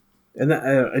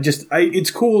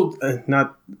cool.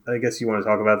 I guess you want to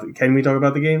talk about. Can we talk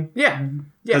about the game? Yeah.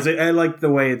 Because I like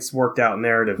the way it's worked out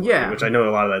narratively. Yeah. Which I know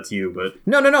a lot of that's you, but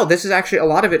no. This is actually a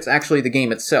lot of it's actually the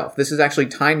game itself. This is actually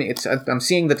timing. I'm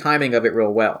seeing the timing of it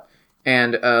real well.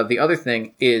 And the other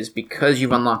thing is because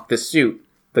you've unlocked this suit,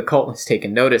 the cult has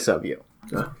taken notice of you.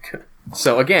 Okay.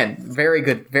 So again, very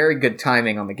good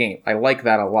timing on the game. I like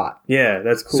that a lot. Yeah,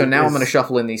 that's cool. So now I'm going to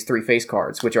shuffle in these 3 face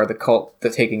cards, which are the cult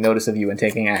that's taking notice of you and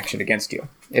taking action against you,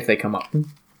 if they come up. I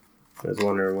was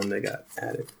wondering when they got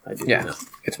added. I didn't know.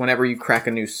 It's whenever you crack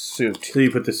a new suit. So you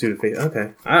put the suit of face.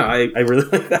 Okay. I really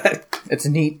like that. It's a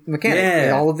neat mechanic. Yeah.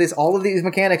 And all of these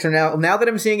mechanics are now that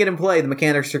I'm seeing it in play, the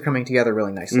mechanics are coming together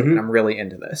really nicely, and I'm really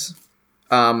into this.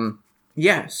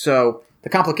 So the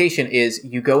complication is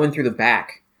you go in through the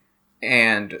back,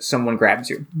 and someone grabs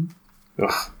you.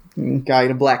 Ugh. Guy in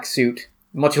a black suit,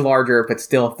 much larger, but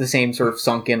still the same sort of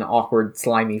sunken, awkward,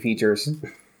 slimy features.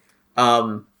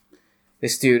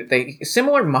 This dude,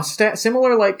 similar mustache,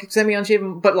 similar like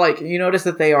semi-unshaven, but like you notice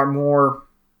that they are more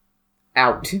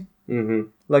out. Mm-hmm.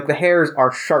 Like the hairs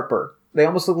are sharper. They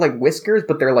almost look like whiskers,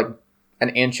 but they're like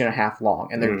 1.5 inches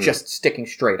long, and they're just sticking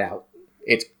straight out.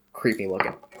 It's creepy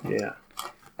looking. Yeah.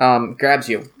 Grabs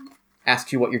you,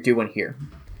 asks you what you're doing here.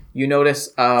 You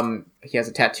notice he has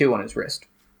a tattoo on his wrist.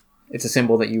 It's a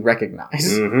symbol that you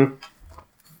recognize. Mm-hmm.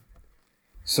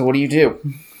 So what do you do?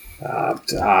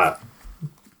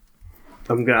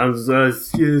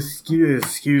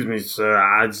 Excuse me, sir.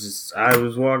 I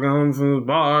was walking home from the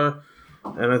bar,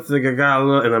 and I think I got a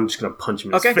little... And I'm just going to punch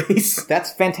him in his face.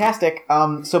 That's fantastic.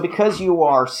 So because you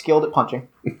are skilled at punching...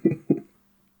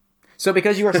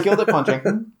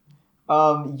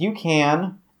 you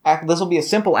can... This will be a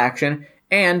simple action...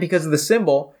 And because of the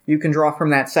symbol, you can draw from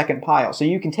that second pile. So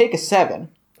you can take a 7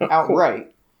 outright,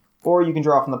 or you can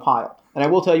draw from the pile. And I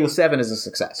will tell you a 7 is a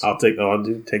success. I'll take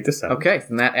the 7. Okay,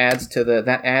 then that adds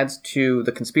to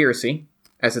the conspiracy,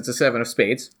 as it's a 7 of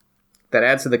spades. That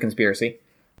adds to the conspiracy.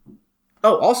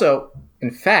 Oh, also,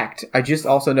 in fact, I just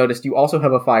also noticed you also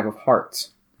have a 5 of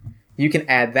hearts. You can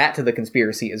add that to the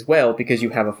conspiracy as well because you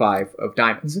have a 5 of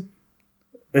diamonds.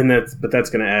 And that's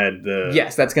going to add the...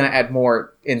 Yes, that's going to add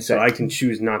more insight. So I can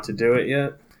choose not to do it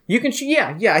yet? You can,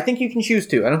 yeah, I think you can choose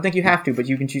to. I don't think you have to, but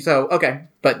you can choose. Oh, okay.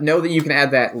 But know that you can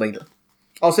add that later.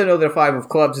 Also know that a 5 of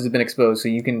clubs has been exposed, so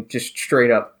you can just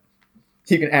straight up,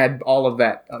 you can add all of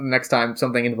that next time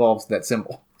something involves that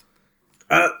symbol.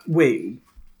 Wait.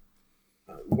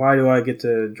 Why do I get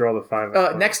to draw the 5 of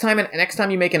clubs? Next time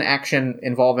you make an action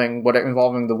involving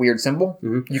the weird symbol,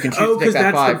 you can choose to take because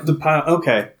that that's 5. the pile.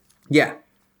 Okay. Yeah.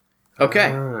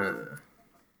 Okay.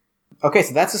 Okay,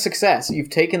 so that's a success. You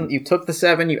took the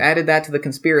 7, you added that to the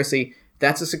conspiracy.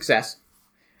 That's a success.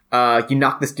 You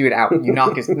knock this dude out. You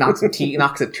knocks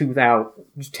a tooth out.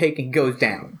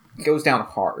 Goes down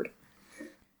hard.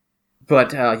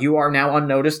 But you are now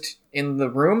unnoticed in the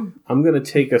room. I'm going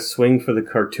to take a swing for the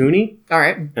cartoony. All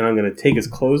right. And I'm going to take his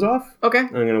clothes off. Okay. And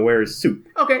I'm going to wear his suit.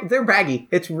 Okay, they're baggy.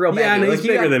 It's real baggy. Yeah, and he's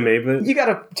bigger than me, but... You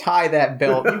gotta tie that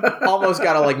belt. You almost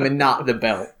gotta, knot the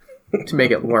belt to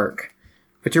make it work.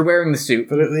 But you're wearing the suit.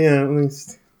 But, yeah, at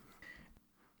least...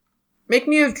 Make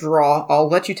me a draw. I'll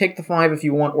let you take the 5 if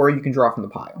you want, or you can draw from the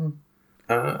pile.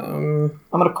 I'm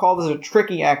going to call this a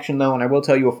tricky action, though, and I will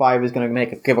tell you a 5 is going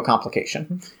to give a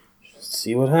complication. Let's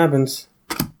see what happens.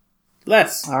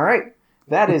 Less. All right.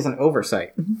 That is an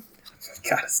oversight. I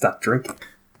gotta stop drinking.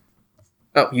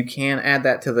 Oh, you can add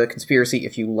that to the conspiracy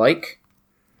if you like,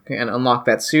 and unlock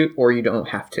that suit, or you don't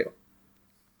have to.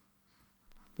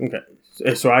 Okay.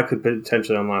 So I could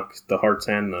potentially unlock the hearts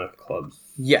and the clubs.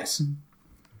 Yes.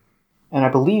 And I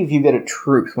believe you get a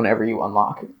truth whenever you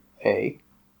unlock a...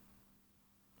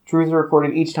 Truths are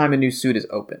recorded each time a new suit is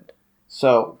opened.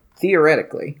 So,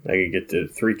 theoretically... I could get to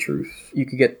 3 truths. You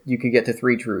could get to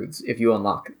 3 truths if you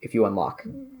unlock.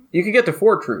 You could get to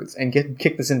 4 truths and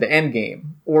kick this into endgame.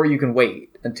 Or you can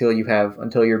wait until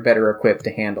you're better equipped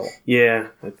to handle. Yeah,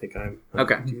 I think I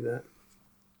Okay. can do that.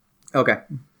 Okay.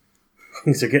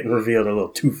 Things are getting revealed a little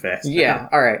too fast. Yeah,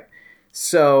 alright.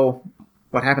 So,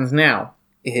 what happens now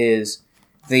is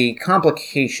the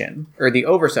complication, or the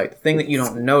oversight, the thing that you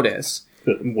don't notice...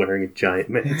 I'm wearing a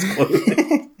giant man's clothes.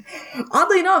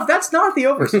 Oddly enough, that's not the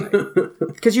oversight.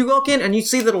 Because you look in and you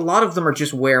see that a lot of them are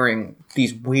just wearing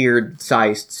these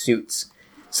weird-sized suits.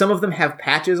 Some of them have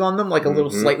patches on them, like a little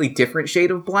slightly different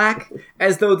shade of black,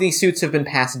 as though these suits have been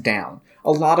passed down.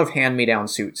 A lot of hand-me-down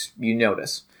suits, you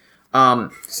notice.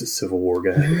 It's a Civil War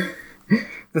guy.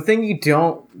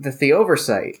 The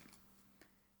oversight,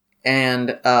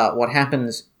 and what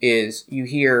happens is you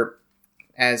hear,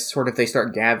 as sort of they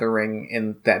start gathering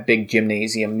in that big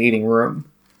gymnasium meeting room,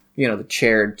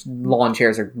 the lawn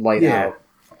chairs are laid out.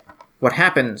 What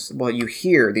happens, you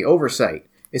hear, the oversight,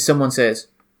 is someone says,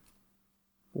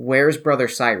 "Where's Brother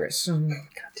Cyrus?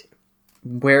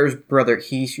 Where's Brother,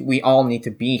 we all need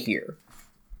to be here.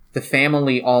 The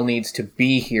family all needs to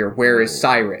be here. Where is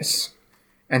Cyrus?"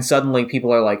 And suddenly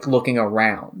people are, looking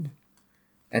around.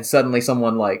 And suddenly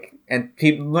and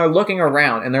people are looking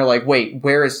around, and they're like, wait,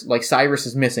 where is, Cyrus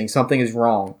is missing. Something is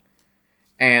wrong.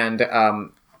 And,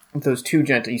 you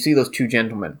see those 2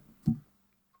 gentlemen.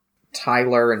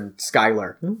 Tyler and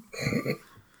Skylar.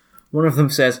 One of them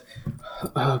says,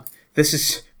 this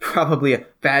is probably a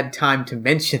bad time to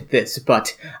mention this,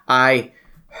 but the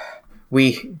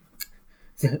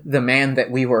man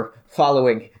that we were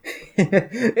following,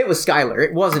 it was Skylar.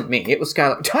 It wasn't me. It was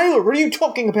Skylar. Tyler, what are you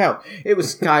talking about? It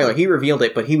was Skylar. He revealed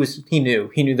it, but he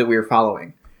knew that we were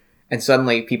following. And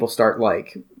suddenly people start,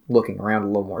 looking around a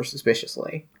little more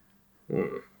suspiciously.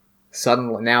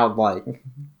 Suddenly, now,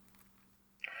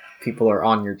 people are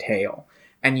on your tail.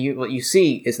 And what you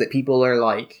see is that people are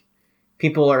going to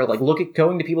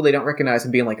people they don't recognize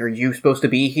and being like, are you supposed to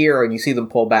be here? And you see them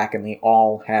pull back, and they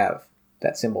all have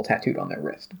that symbol tattooed on their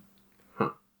wrist. Huh.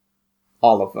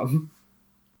 All of them.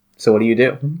 So what do you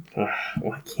do? Well,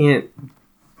 I can't,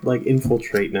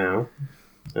 infiltrate now.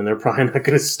 And they're probably not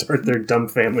going to start their dumb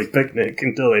family picnic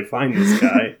until they find this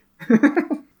guy.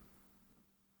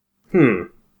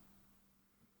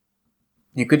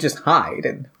 You could just hide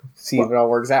and see if it all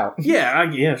works out.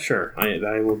 Yeah, sure.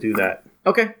 I will do that.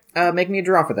 Okay, make me a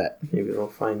draw for that. Maybe they'll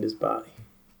find his body.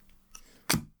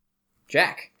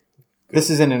 Jack, this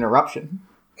is an interruption.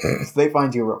 So they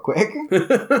find you real quick.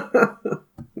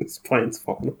 This plan's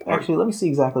falling apart. Actually, let me see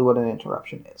exactly what an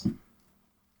interruption is.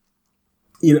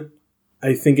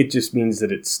 I think it just means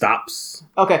that it stops,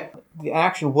 Okay, the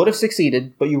action would have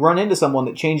succeeded, but you run into someone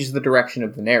that changes the direction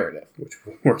of the narrative. which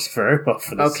works very well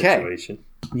for this Okay. situation.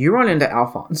 You run into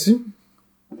Alphonse.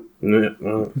 Yeah,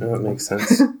 well, that makes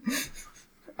sense.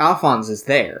 Alphonse is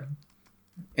there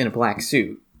in a black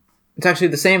suit. It's actually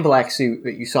the same black suit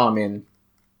that you saw him in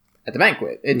at the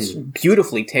banquet. It's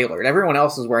beautifully tailored. Everyone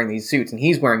else is wearing these suits, and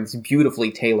he's wearing this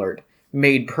beautifully tailored,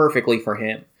 made perfectly for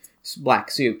him, black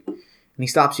suit. And he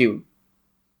stops you.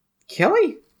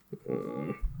 Kelly?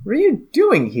 What are you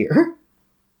doing here?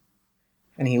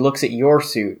 And he looks at your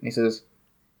suit, and he says,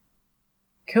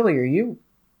 Kelly, did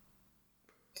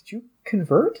you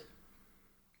convert?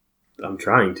 I'm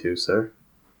trying to, sir.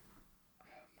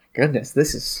 Goodness,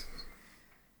 this is...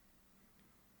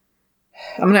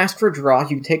 I'm going to ask for a draw.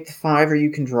 You can take the 5, or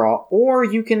you can draw, or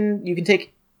you can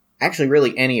take actually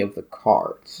really any of the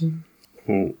cards.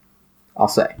 I'll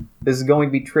say. This is going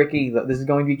to be tricky, though.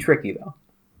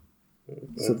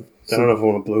 So, I don't know if I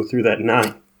want to blow through that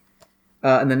 9.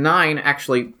 and the 9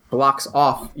 actually blocks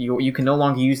off. You can no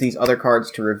longer use these other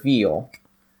cards to reveal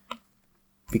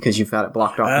because you've got it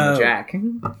blocked off in the Jack.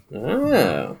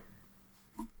 Oh.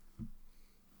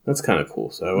 That's kind of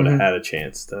cool. So I would have had a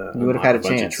chance to. You would have had a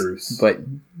bunch chance, of truths. but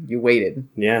you waited.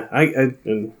 Yeah, I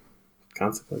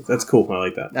consequence. That's cool. I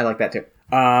like that. I like that too.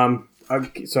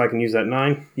 So I can use that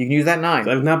 9. You can use that 9.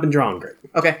 I've not been drawing great.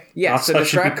 Okay, yeah. Also, So I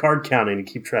should be describe. card counting to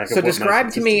keep track of. So what my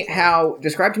describe to me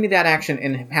statistics are. that action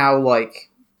and how like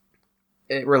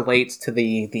it relates to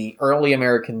the early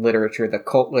American literature, the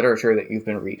cult literature that you've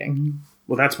been reading.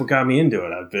 Well, that's what got me into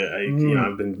it. I've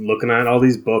been looking at all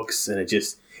these books, and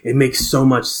it makes so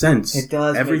much sense. It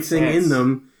does make Everything sense. in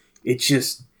them.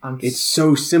 It's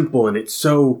so simple and it's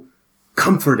so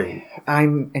comforting.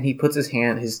 And he puts his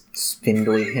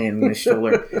spindly hand on his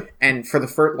shoulder, and for the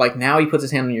first, like now he puts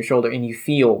his hand on your shoulder, and you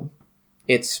feel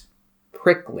it's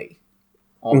prickly,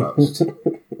 almost, and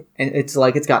it's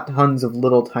like it's got tons of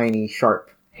little tiny sharp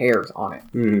hairs on it.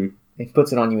 Mm-hmm. He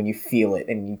puts it on you, and you feel it,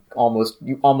 and you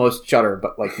almost shudder,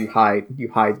 but like you hide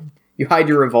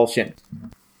your revulsion.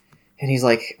 And he's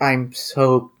like, "I'm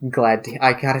so glad.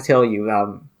 I gotta tell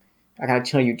you,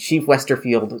 Chief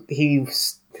Westerfield, he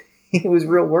was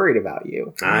real worried about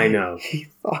you. I know. He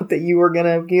thought that you were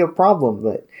gonna be a problem,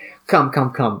 but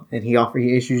come. And he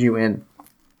issues you in,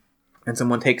 and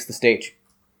someone takes the stage.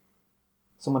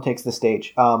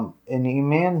 And a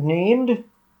man named,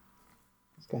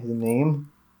 this guy has a name.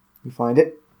 You find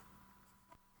it.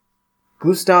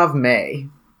 Gustav May.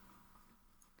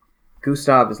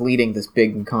 Gustav is leading this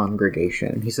big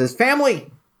congregation. He says, "Fam,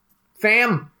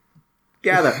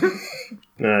 gather."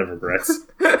 I have regrets.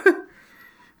 And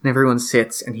everyone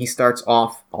sits, and he starts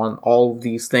off on all of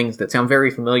these things that sound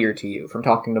very familiar to you from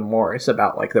talking to Morris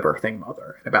about, like, the birthing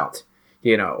mother, about,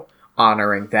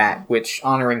 honoring that which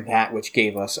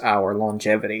gave us our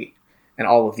longevity, and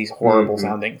all of these horrible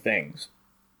sounding things.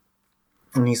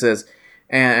 And he says,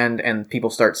 and people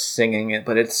start singing it,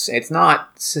 but it's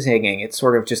not singing, it's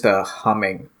sort of just a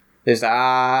humming. There's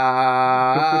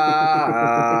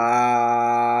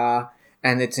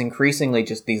and it's increasingly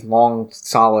just these long,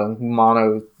 solid,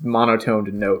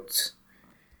 monotoned notes.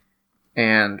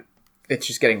 And it's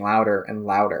just getting louder and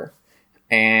louder.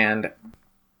 And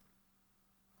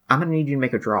I'm going to need you to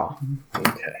make a draw.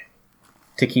 Okay.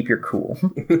 To keep your cool.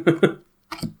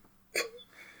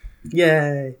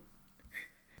 Yay.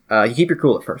 You keep your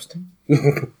cool at first.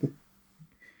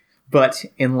 But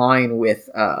in line with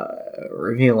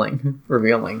revealing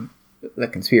the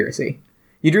conspiracy.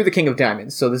 You drew the King of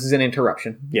Diamonds, so this is an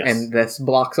interruption. Yes. And this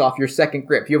blocks off your second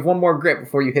grip. You have one more grip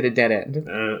before you hit a dead end.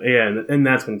 Yeah, and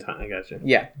that's when time. I gotcha.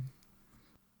 Yeah.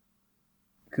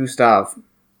 Gustav,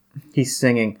 he's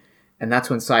singing, and that's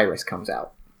when Cyrus comes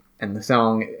out. And the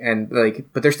song,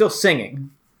 but they're still singing.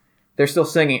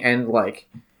 And,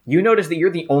 you notice that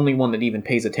you're the only one that even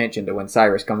pays attention to when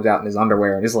Cyrus comes out in his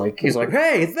underwear and he's like,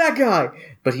 "Hey, it's that guy!"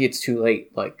 But it's too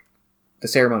late. The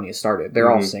ceremony has started.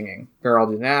 They're all singing. They're all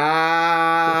just,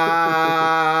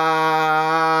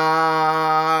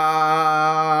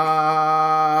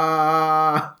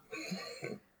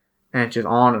 and it's just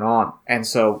on and on. And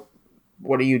so,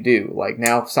 what do you do?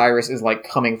 Now Cyrus is,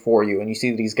 coming for you, and you see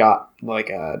that he's got,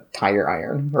 a tire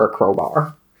iron or a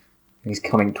crowbar. And he's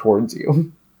coming towards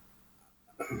you.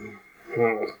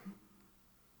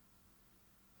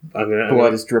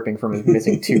 Blood is dripping from his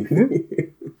missing tooth.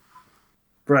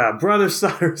 Brother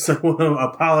Cyrus, I want to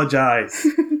apologize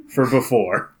for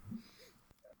before.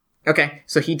 Okay,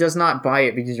 so he does not buy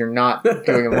it because you're not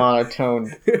doing a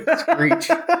monotone screech.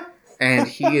 And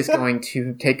he is going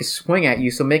to take a swing at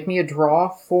you. So make me a draw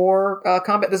for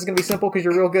combat. This is going to be simple because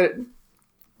you're real good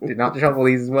Did not shuffle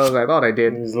these as well as I thought I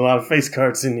did. There's a lot of face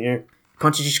cards in here.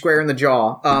 Punches you square in the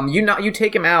jaw. You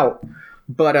take him out,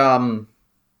 but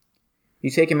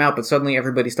suddenly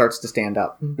everybody starts to stand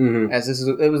up. Mm-hmm. As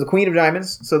it was the Queen of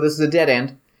Diamonds, so this is a dead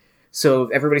end. So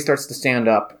everybody starts to stand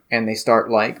up, and they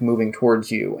start like moving towards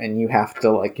you, and you have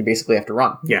to you basically have to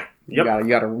run. Yeah. Yep.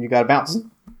 You gotta bounce.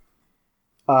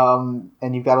 And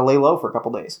you've got to lay low for a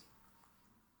couple days.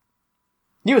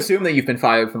 You assume that you've been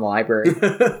fired from the library.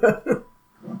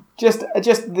 just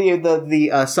the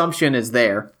assumption is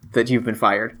there that you've been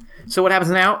fired. So what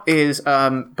happens now is,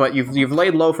 but you've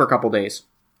laid low for a couple days.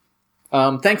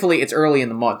 Thankfully, it's early in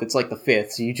the month. It's like the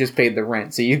 5th, so you just paid the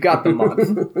rent, so you've got the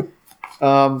month.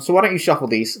 So why don't you shuffle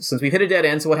these? Since we've hit a dead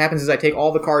end, so what happens is I take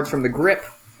all the cards from the grip.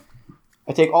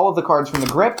 I take all of the cards from the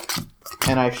grip,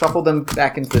 and I shuffle them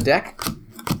back into the deck.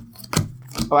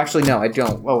 Oh, actually, no, I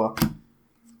don't. Oh, well.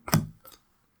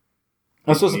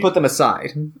 I'm supposed to put them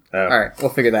aside. Oh. Alright, we'll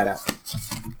figure that out.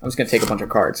 I'm just going to take a bunch of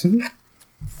cards.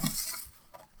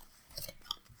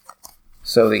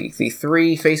 So the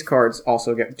 3 face cards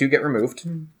also do get removed.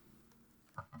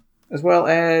 As well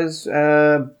as...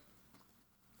 that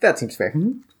seems fair.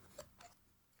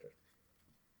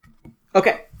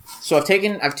 Okay, so I've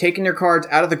taken your cards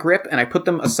out of the grip, and I put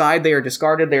them aside. They are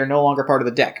discarded. They are no longer part of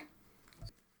the deck.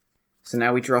 So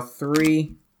now we draw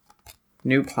 3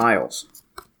 new piles.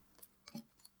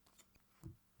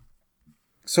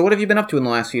 So what have you been up to in the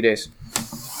last few days?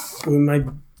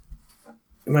 Am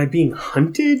I being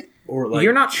hunted? Or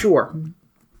You're not sure.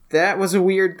 That was a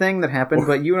weird thing that happened,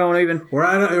 but you don't even...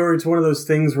 Or it's one of those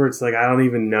things where it's like, I don't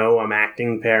even know I'm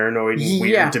acting paranoid and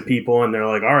weird to people, and they're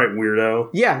like, all right,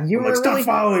 weirdo. Yeah, you I'm were like, stop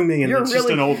following me, and it's just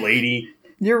an old lady.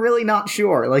 You're really not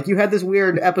sure. Like, you had this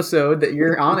weird episode that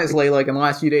you're honestly, in the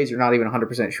last few days, you're not even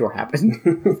 100% sure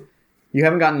happened. You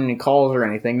haven't gotten any calls or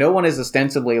anything. No one has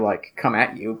ostensibly, come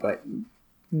at you, but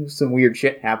some weird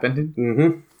shit happened.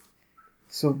 Mm-hmm.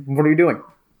 So, what are you doing?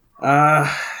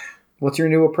 What's your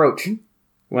new approach?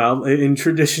 Well, in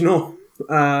traditional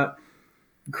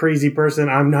crazy person,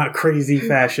 I'm not crazy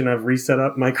fashion, I've reset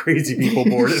up my crazy people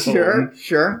board at home.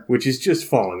 Sure. Which is just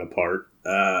falling apart.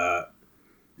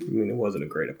 It wasn't a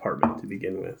great apartment to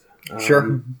begin with.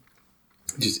 Sure.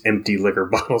 Just empty liquor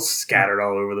bottles scattered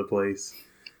all over the place.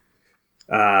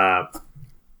 I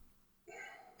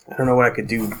don't know what I could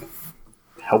do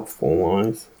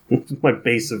helpful-wise. My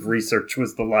base of research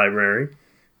was the library.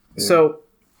 So,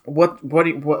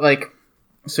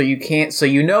 so you can't, so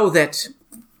you know that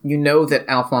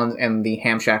Alphonse and the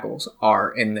Hamshackles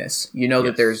are in this. You know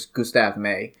that there's Gustave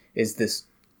May is this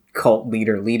cult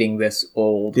leader leading this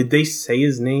old... Did they say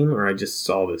his name, or I just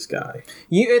saw this guy?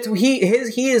 He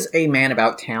is a man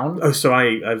about town. Oh, so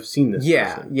I've seen this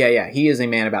person. Yeah. He is a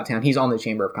man about town. He's on the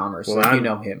Chamber of Commerce, so you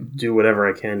know him. Do whatever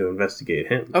I can to investigate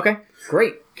him. Okay,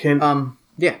 great.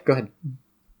 Yeah, go ahead.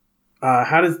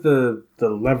 How does the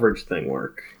leverage thing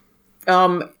work?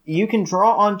 You can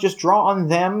draw on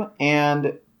them and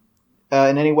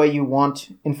in any way you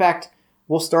want. In fact,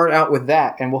 we'll start out with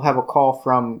that, and we'll have a call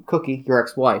from Cookie, your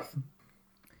ex-wife.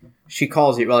 She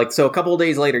calls you, so a couple of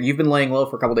days later, you've been laying low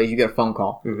for a couple of days, you get a phone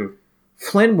call. Mm-hmm.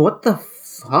 Flynn, what the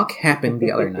fuck happened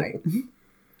the other night?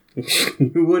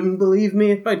 You wouldn't believe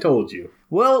me if I told you.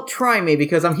 Well, try me,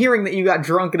 because I'm hearing that you got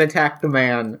drunk and attacked the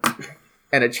man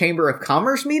at a Chamber of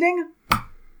Commerce meeting?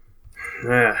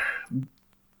 Yeah,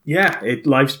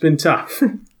 life's been tough.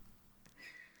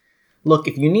 Look,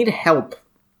 if you need help,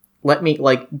 let me,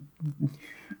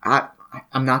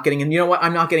 I'm not getting in. You know what?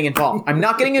 I'm not getting involved. I'm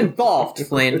not getting involved,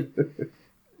 Flynn.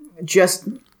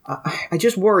 I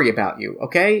just worry about you,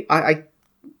 okay? I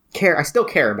care. I still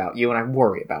care about you, and I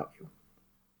worry about you.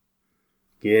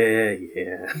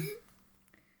 Yeah.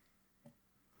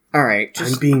 All right.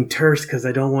 I'm being terse because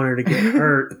I don't want her to get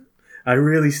hurt. I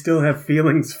really still have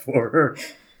feelings for her.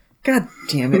 God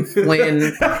damn it, Flynn.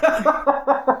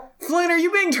 Flynn, are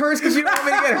you being terse because you don't want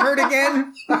me to get hurt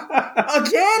again?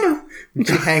 Again? And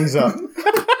she hangs up.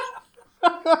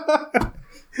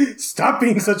 Stop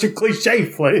being such a cliche,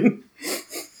 Flynn.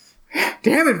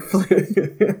 Damn it,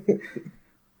 Flynn.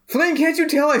 Flynn, can't you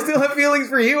tell I still have feelings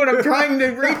for you and I'm trying to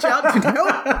reach out to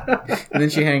help? And then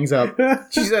she hangs up.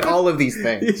 She said all of these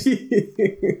things.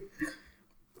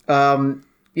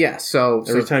 Yeah, so...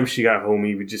 Every time she got home,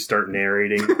 he would just start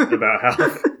narrating about how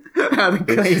the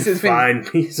place has been... fine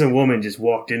piece of woman just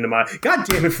walked into my... God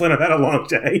damn it, Flynn, I've had a long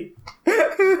day.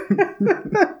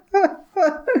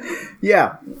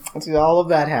 Yeah, all of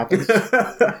that happens.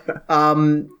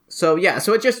 So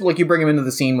it just, you bring them into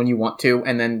the scene when you want to,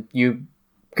 and then you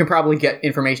can probably get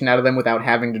information out of them without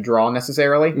having to draw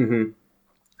necessarily. Mm-hmm.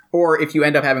 Or if you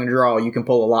end up having to draw, you can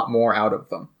pull a lot more out of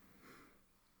them.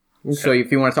 Okay. So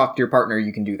if you want to talk to your partner,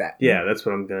 you can do that. Yeah, that's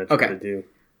what I'm going to try to do.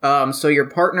 So your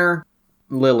partner,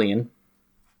 Lillian.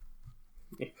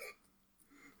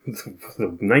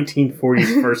 The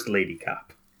 1940s first lady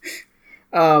cop.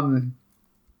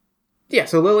 Yeah,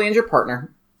 so Lillian's your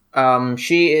partner.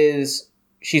 She's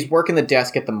working the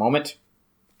desk at the moment.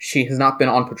 She has not been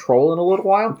on patrol in a little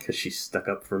while. Because she stuck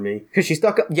up for me. Because she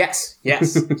stuck up. Yes.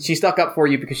 She stuck up for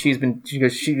you because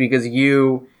because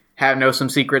you have know some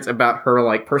secrets about her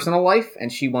like personal life,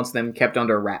 and she wants them kept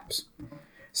under wraps.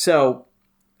 So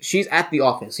she's at the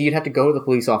office. So you'd have to go to the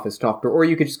police office, talk to her, or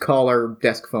you could just call her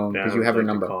desk phone because you have her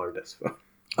number. Call her desk phone.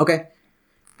 Okay.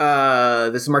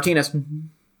 This is Martinez.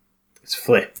 It's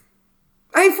Flynn.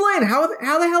 Hey Flynn, how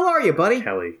the hell are you, buddy?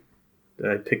 Kelly.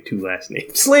 I picked two last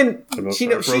names. Flynn, I broke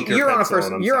your you're on a pencil, first.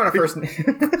 and I'm You're on a sorry. first.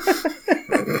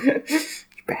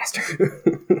 You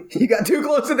bastard! You got too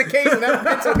close to the case, and that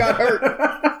pencil got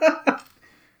hurt.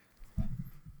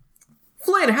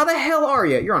 Flynn, how the hell are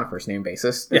you? You're on a first name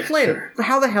basis. Yeah, Flynn, sure.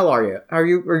 how the hell are you? Are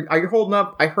you holding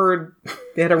up? I heard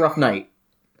they had a rough night.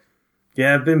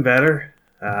 Yeah, I've been better.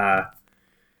 I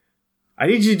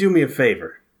need you to do me a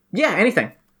favor. Yeah,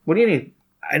 anything. What do you need?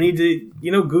 I need to,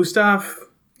 Gustav?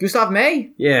 Gustav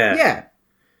May? Yeah. Yeah.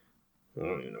 I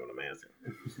don't even know what I'm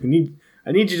asking.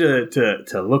 I need you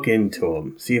to look into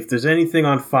him. See if there's anything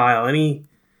on file, I don't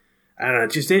know,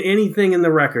 just anything in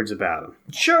the records about him.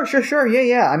 Sure.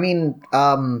 Yeah. I mean,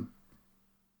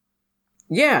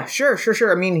 yeah, sure.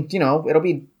 I mean, it'll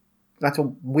be, that's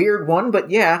a weird one, but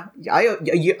yeah, I owe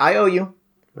you. I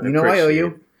owe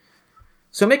you.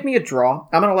 So make me a draw.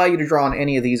 I'm going to allow you to draw on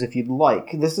any of these if you'd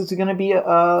like. This is going to be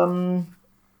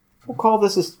we'll call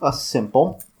this a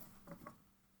simple.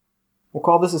 We'll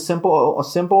call this a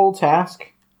simple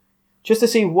task, just to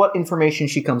see what information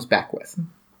she comes back with.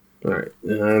 All right.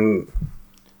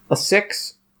 A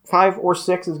 6, 5, or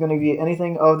 6 is going to be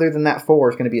anything other than that 4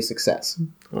 is going to be a success.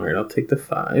 All right, I'll take the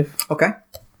 5. Okay.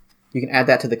 You can add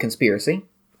that to the conspiracy.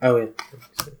 Oh,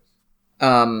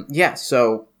 yeah. Yeah,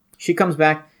 so she comes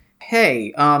back.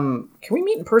 Hey, can we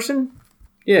meet in person?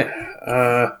 Yeah.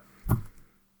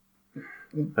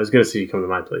 I was gonna say you come to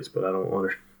my place, but I don't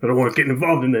want to get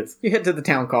involved in this. You head to the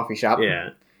town coffee shop.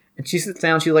 Yeah. And she sits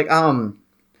down. She's like, I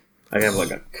have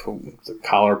like a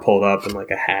collar pulled up and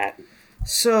like a hat.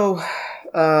 So,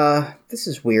 this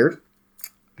is weird.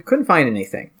 I couldn't find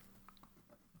anything.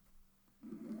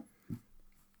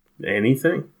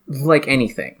 Anything? Like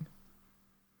anything.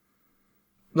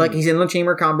 Like, he's in the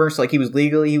Chamber of Commerce, like,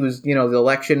 the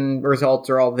election results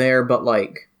are all there, but,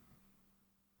 like,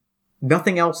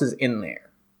 nothing else is in there.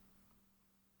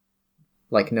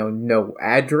 Like, no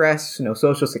address, no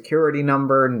social security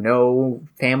number, no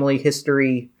family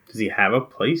history. Does he have a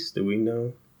place? Do we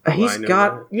know? He's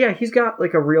got,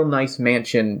 like, a real nice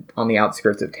mansion on the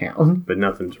outskirts of town. But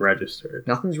nothing's registered.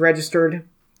 Nothing's registered.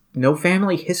 No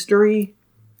family history.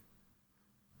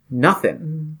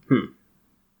 Nothing.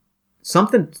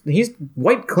 Something, he's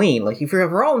wiped clean. Like,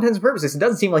 for all intents and purposes, it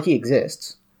doesn't seem like he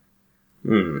exists.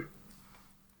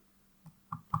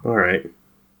 Alright.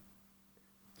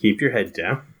 Keep your head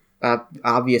down.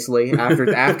 Obviously, after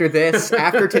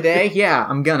today, yeah,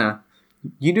 I'm gonna.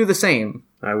 You do the same.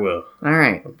 I will.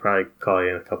 Alright. I'll probably call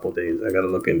you in a couple days. I gotta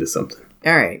look into something.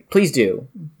 Alright, please do.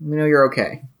 We know you're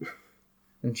okay.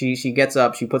 And she gets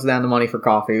up, she puts down the money for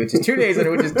coffee, which is 2 days in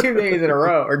a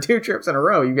row, or 2 trips in a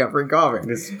row, you got free coffee.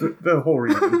 This is the whole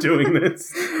reason I'm doing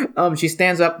this. She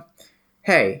stands up.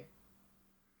 Hey,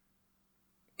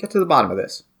 get to the bottom of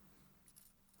this.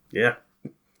 Yeah,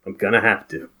 I'm gonna have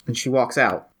to. And she walks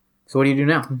out. So what do you do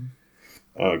now?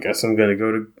 I guess I'm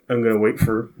gonna wait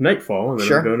for nightfall, and then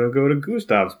Sure. I'm gonna go to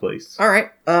Gustav's place.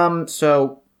 Alright,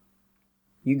 so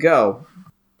you go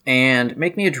and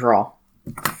make me a draw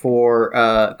for,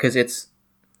 because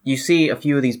you see a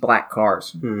few of these black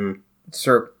cars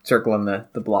circling the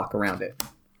block around it.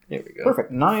 There we go.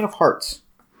 Perfect. 9 of hearts.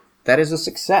 That is a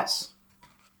success.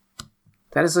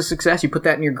 You put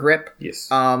that in your grip. Yes.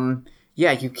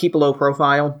 Yeah, you keep a low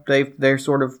profile. They're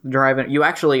sort of driving. You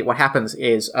actually, what happens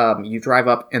is, you drive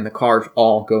up and the cars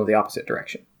all go the opposite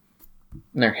direction.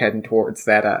 And they're heading towards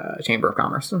that Chamber of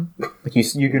Commerce. Like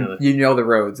you know the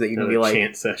roads that you can be like.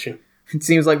 Chant session. It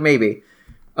seems like maybe.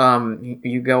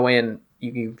 You go in.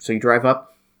 So you drive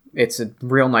up. It's a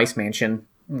real nice mansion.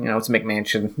 It's a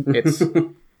McMansion.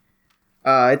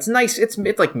 It's nice. It's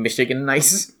like Michigan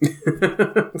nice.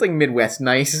 It's like Midwest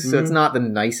nice. So it's not the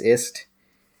nicest.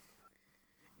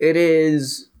 It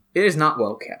is not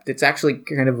well kept. It's actually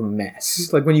kind of a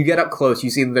mess. Like when you get up close, you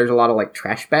see that there's a lot of like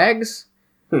trash bags,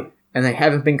 and they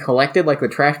haven't been collected. Like the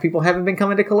trash people haven't been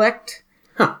coming to collect.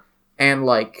 Huh. And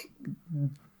like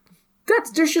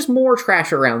there's just more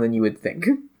trash around than you would think.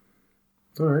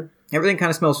 All right. Everything kind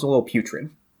of smells a little putrid.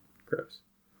 Gross.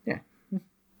 Yeah.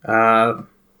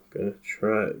 Gonna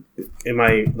try. Am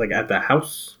I like at the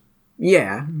house?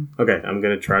 Yeah. Okay, I'm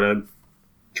gonna try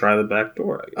the back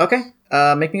door. I guess.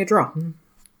 Okay. Make me a draw. We'll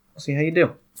see how you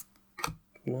do.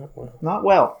 Not well. Not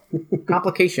well.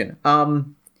 Complication.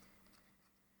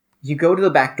 You go to the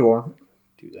back door.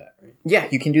 Do that, right? Yeah,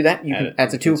 you can do that. You Add can. it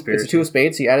It's to a two. It's a conspiracy. 2 of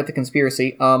spades. So you add it to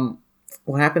conspiracy.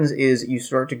 What happens is you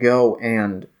start to go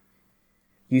and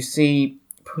you see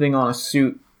putting on a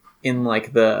suit in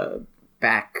like the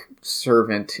back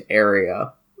servant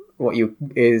area. What you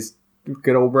is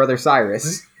good old brother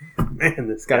Cyrus. Man,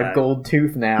 this Got guy. a gold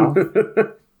tooth now.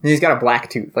 And he's got a black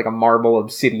tooth, like a marble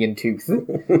obsidian tooth.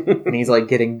 And he's like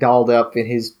getting dolled up in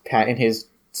his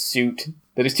suit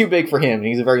that is too big for him. And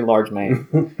he's a very large man.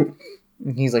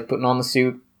 And he's like putting on the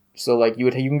suit, so like you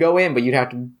can go in, but you'd have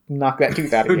to knock that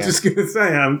tooth out I'm again. just gonna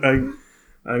say I'm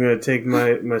gonna take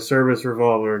my service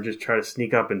revolver and just try to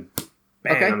sneak up and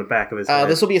bang Okay. on the back of his head.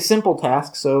 This will be a simple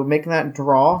task, so make that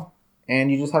draw,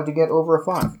 and you just have to get over a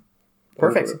 5.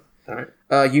 Perfect. All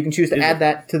right. You can choose to Is add it-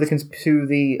 that to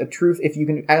the truth if you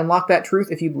can unlock that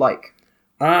truth if you'd like.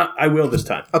 I will this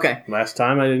time. Okay, Last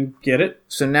time I didn't get it.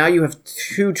 so now you have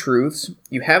 2 truths.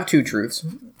 You have 2 truths.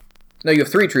 No, you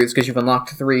have 3 truths because you've unlocked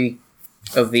 3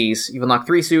 of these. You've unlocked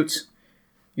 3 suits.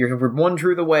 You're 1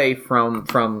 truth away from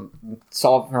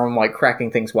like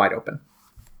cracking things wide open.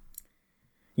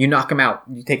 You knock him out.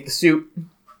 You take the suit.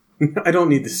 I don't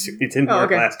need the suit. It didn't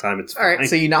work okay. last time. It's All fine. right,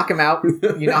 so you knock him out.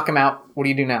 You knock him out. What do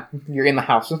you do now? You're in the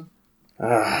house.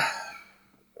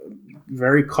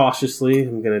 Very cautiously,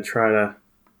 I'm gonna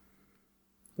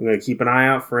keep an eye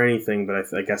out for anything, but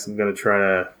I guess I'm gonna try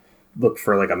to look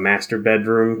for like a master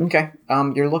bedroom. Okay.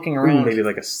 You're looking Ooh, around. maybe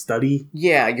like a study.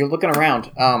 Yeah, you're looking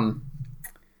around.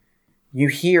 You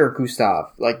hear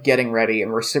Gustav like getting ready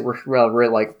and we're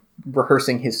like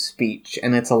rehearsing his speech,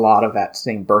 and it's a lot of that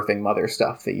same birthing mother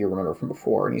stuff that you remember from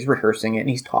before. And he's rehearsing it, and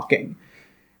he's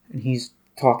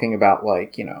talking about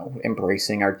like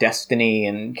embracing our destiny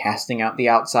and casting out the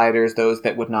outsiders, those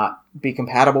that would not be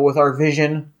compatible with our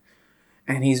vision.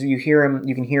 And you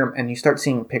can hear him, and you start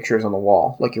seeing pictures on the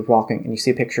wall, like you're walking, and you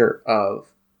see a picture of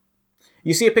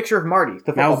Marty, the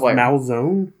football player.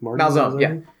 Malzone? Marty Malzone,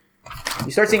 yeah.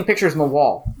 You start seeing pictures on the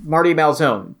wall. Marty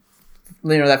Malzone.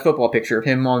 That football picture of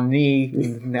him on knee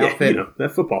in Yeah, outfit.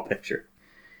 that football picture.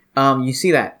 You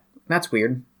see that. That's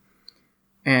weird.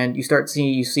 And you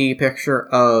see a picture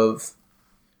of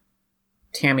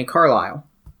Tammy Carlisle,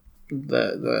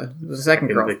 the second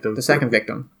girl, victim. the second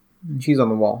victim. And she's on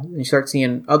the wall. And you start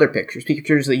seeing other pictures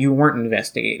that you weren't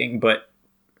investigating, but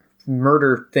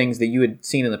murder things that you had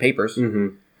seen in the papers. Mm-hmm.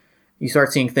 You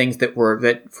start seeing things that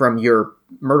from your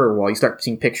murder wall. You start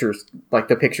seeing pictures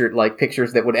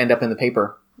pictures that would end up in the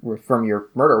paper from your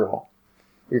murder wall,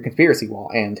 your conspiracy wall,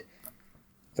 and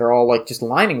they're all like just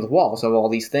lining the walls of all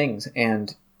these things.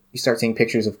 And you start seeing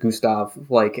pictures of Gustav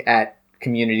like at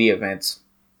community events.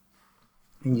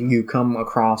 And you come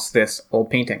across this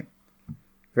old painting,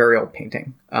 very old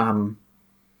painting.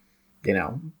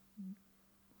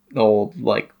 Old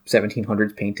like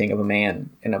 1700s painting of a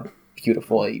man in a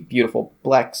beautiful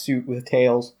black suit with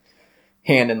tails,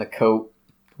 hand in the coat,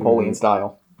 Napoleon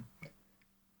style.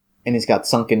 And he's got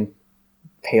sunken,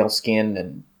 pale skin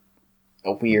and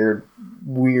a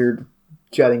weird,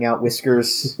 jutting out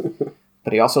whiskers.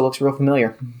 But he also looks real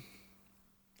familiar.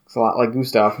 Looks a lot like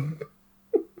Gustav.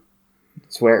 I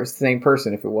swear it was the same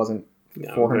person if it wasn't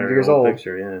 400 Very years old.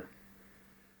 Picture,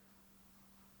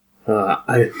 yeah.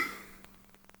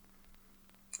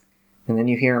 And then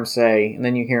you hear him say,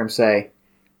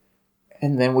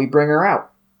 and then we bring her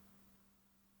out.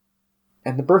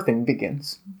 And the birthing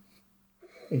begins.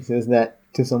 He says that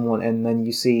to someone, and then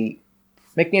you see,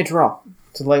 make me a draw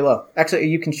to lay low. Actually,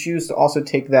 you can choose to also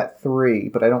take that 3,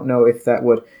 but I don't know if that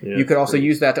would. Yeah, you could also 3.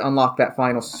 use that to unlock that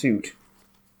final suit.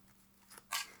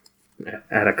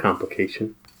 Add a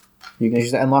complication. You can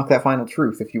just unlock that final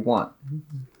truth if you want.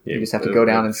 Yeah, You just have to go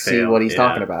down and see what he's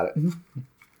talking about it.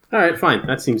 All right, fine.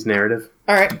 That seems narrative.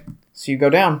 All right, so you go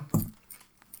down,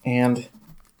 and you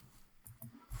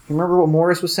remember what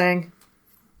Morris was saying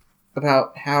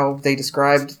about how they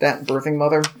described that birthing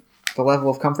mother, the level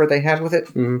of comfort they had with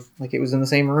it, like it was in the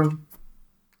same room.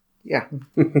 Yeah,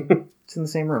 it's in the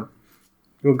same room.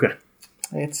 Okay.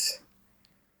 It's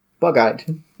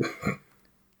bug-eyed,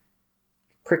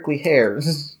 prickly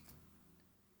hairs,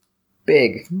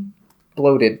 big,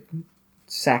 bloated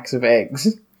sacks of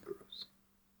eggs.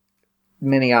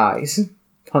 Many eyes.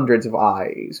 Hundreds of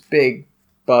eyes. Big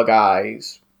bug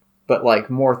eyes. But,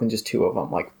 like, more than just 2 of them.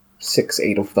 Like, 6,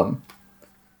 8 of them.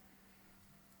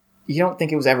 you don't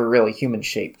think it was ever really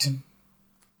human-shaped.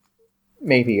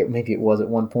 Maybe it was at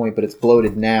one point, but it's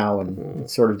bloated now, and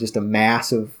it's sort of just a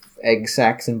mass of egg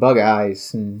sacs and bug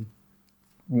eyes and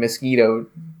mosquito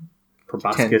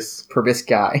proboscis.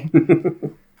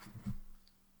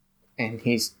 And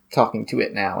he's talking to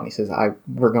it now, and he says,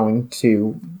 we're going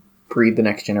to breed the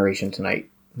next generation tonight,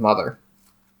 Mother.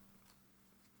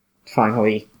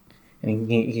 Finally, and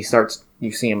he starts,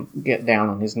 you see him get down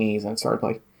on his knees and start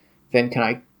like, then can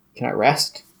I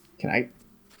rest? Can I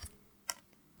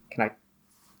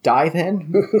die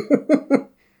then?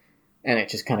 And it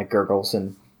just kind of gurgles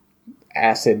and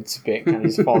acid spit kind of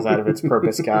just falls out of its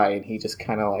proboscis, and he just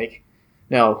kind of like,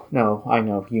 no, I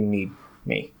know, you need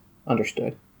me.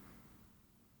 Understood.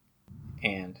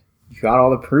 And you got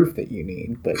all the proof that you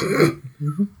need, but...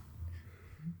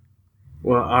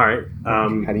 Well, alright. How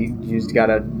do you just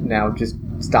gotta now just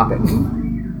stop it.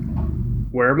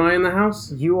 Where am I in the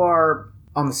house? You are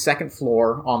on the second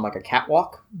floor on like a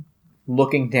catwalk,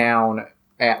 looking down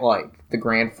at like the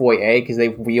grand foyer because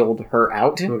they've wheeled her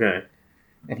out. Okay.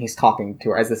 And he's talking to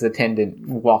her as this attendant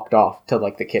walked off to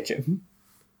like the kitchen.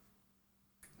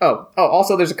 Oh,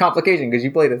 also there's a complication because you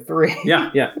played a 3.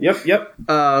 Yep.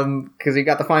 Because you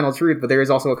got the final truth, but there is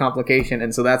also a complication,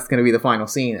 and so that's going to be the final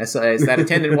scene. As that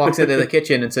attendant walks into the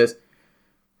kitchen and says,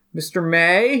 Mr.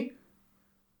 May?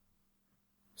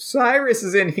 Cyrus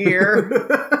is in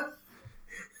here.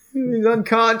 He's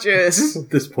unconscious.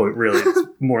 At this point, really, it's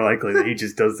more likely that he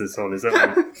just does this on his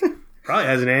own. Probably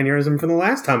has an aneurysm from the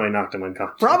last time I knocked him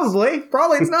unconscious. Probably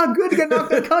it's not good to get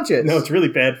knocked unconscious. No, it's really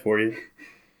bad for you.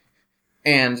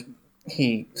 And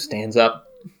he stands up,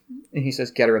 and he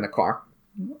says, get her in the car.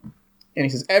 And he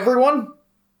says, everyone,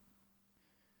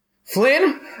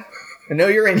 Flynn, I know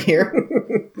you're in here.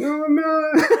 No, I'm not.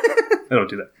 I don't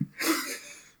do that.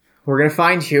 We're going to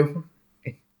find you.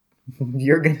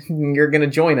 You're gonna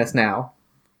join us now.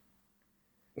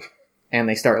 And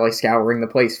they start, like, scouring the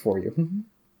place for you.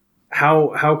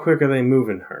 How quick are they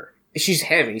moving her? She's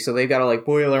heavy, so they've got to like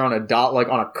boil her on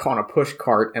a push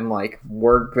cart and like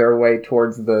work their way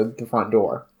towards the front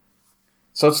door.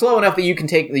 So it's slow enough that you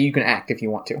can act if you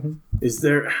want to. Is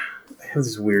there? This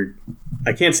is weird.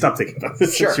 I can't stop thinking about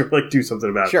this. Sure. You like do something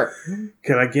about it. Sure.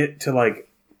 Can I get to like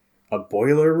a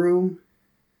boiler room?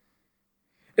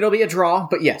 It'll be a draw,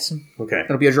 but yes. Okay.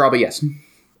 It'll be a draw, but yes.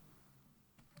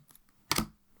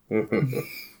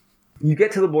 You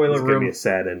get to the boiler It's room. gonna be a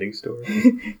sad ending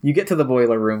story. You get to the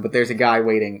boiler room, but there's a guy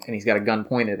waiting, and he's got a gun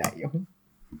pointed at you.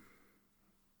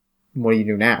 What do you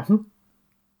do now?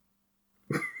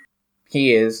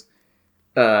 He is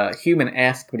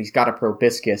human-esque, but he's got a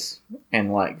proboscis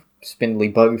and like spindly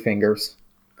bug fingers.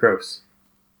 Gross.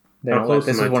 They How don't close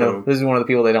this am is I one to of him? this is one of the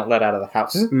people they don't let out of the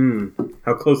house.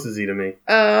 How close is he to me?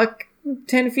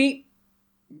 10 feet.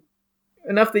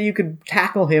 Enough that you could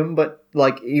tackle him, but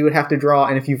like you would have to draw,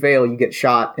 and if you fail, you get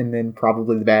shot, and then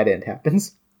probably the bad end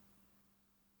happens.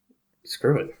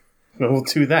 Screw it. We'll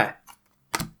do that.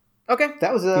 Okay,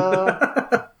 that was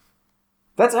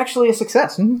that's actually a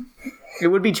success. It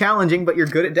would be challenging, but you're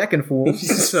good at decking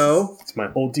fools, so It's my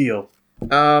whole deal.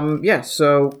 yeah.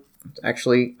 So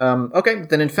actually, okay.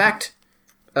 Then in fact,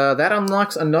 that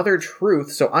unlocks another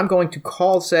truth. So I'm going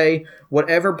to say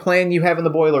whatever plan you have in the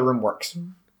boiler room works.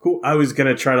 Cool. I was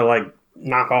gonna try to like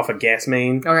knock off a gas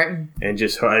main Okay. and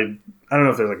just I don't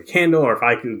know if there's like a candle or if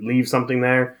I could leave something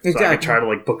there so I Exactly. could try to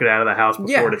like book it out of the house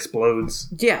before Yeah. it explodes.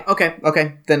 Yeah,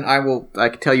 okay. Then I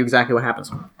can tell you exactly what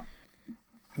happens.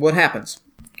 What happens?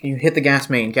 You hit the gas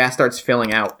main, gas starts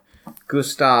filling out.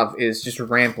 Gustav is just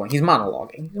rambling. He's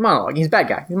monologuing. He's a bad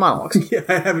guy. He monologues. Yeah,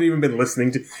 I haven't even been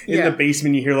listening to. In Yeah. the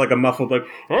basement, you hear like a muffled like,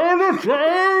 "Oh, the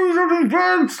flames of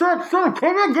events that shall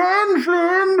come again,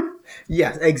 Flynn."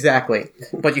 Yes, exactly.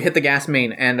 But you hit the gas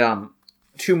main, and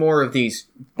 2 more of these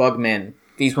bug men.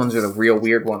 These ones are the real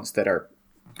weird ones that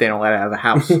they don't let out of the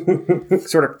house.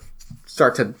 Sort of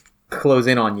start to close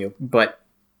in on you, but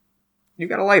you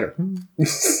got a lighter.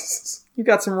 You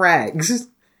got some rags.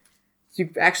 You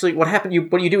actually, what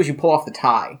you do is you pull off the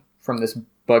tie from this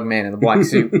bug man in the black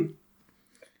suit,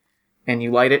 and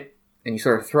you light it, and you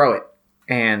sort of throw it.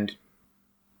 And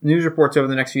news reports over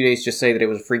the next few days just say that it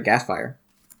was a freak gas fire.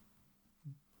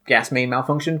 Gas main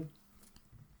malfunction.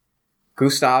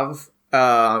 Gustav,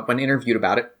 when interviewed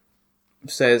about it,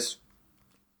 says,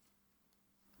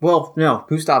 well, no,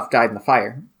 Gustav died in the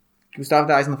fire. Gustav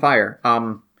dies in the fire.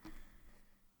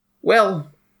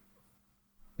 Well,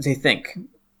 they think.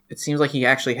 It seems like he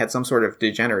actually had some sort of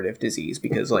degenerative disease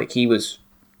because, like, his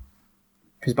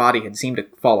body had seemed to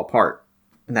fall apart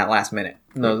in that last minute.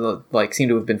 Like, seemed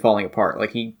to have been falling apart.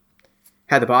 Like, he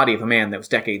had the body of a man that was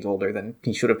decades older than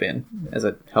he should have been as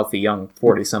a healthy young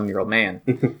 40-some-year-old man.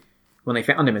 When they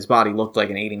found him, his body looked like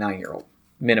an 89-year-old,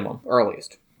 minimum,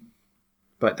 earliest.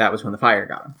 But that was when the fire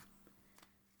got him.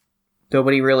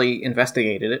 Nobody really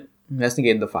investigated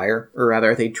the fire, or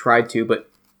rather, they tried to, but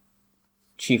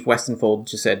Chief Westenfold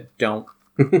just said, don't.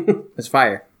 It's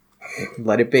fire.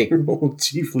 Let it be. Oh,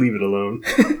 Chief, leave it alone.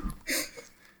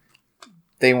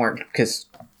 They weren't, because,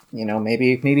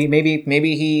 maybe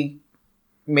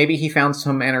he found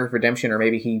some manner of redemption, or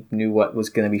maybe he knew what was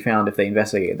going to be found if they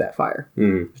investigated that fire.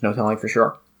 There's no telling for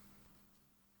sure.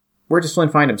 Where does Flynn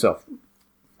find himself?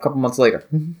 A couple months later.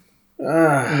 In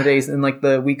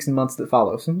the weeks and months that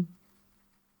follows.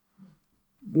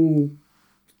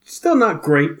 Still not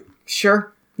great.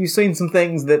 Sure. You've seen some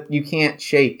things that you can't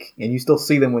shake, and you still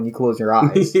see them when you close your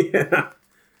eyes. Yeah.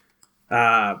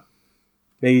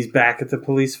 Maybe he's back at the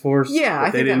police force. Yeah,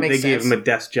 I think that makes sense. They gave him a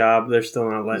desk job. They're still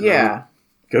not letting him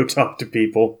go talk to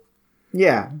people.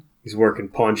 Yeah. He's working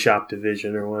pawn shop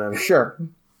division or whatever. Sure.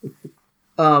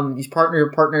 He's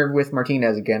partnered with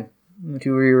Martinez again. The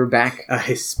two of you are back. A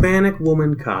Hispanic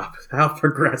woman cop. How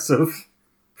progressive.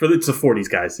 It's the 40s,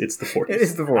 guys. It's the 40s. It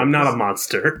is the 40s. I'm not a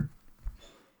monster.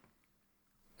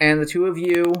 And the two of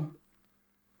you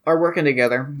are working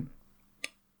together.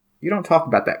 You don't talk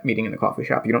about that meeting in the coffee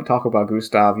shop. You don't talk about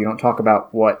Gustav. You don't talk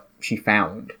about what she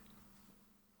found.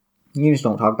 You just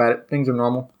don't talk about it. Things are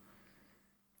normal.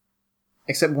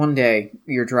 Except one day,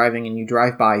 you're driving and you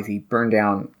drive by the burned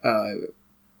down,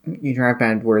 you drive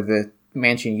by where the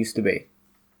mansion used to be.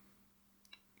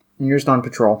 And you're just on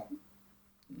patrol.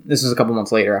 This is a couple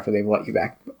months later after they've let you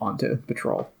back onto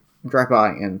patrol. You drive by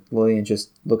and Lillian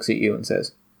just looks at you and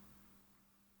says,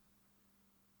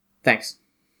 "Thanks."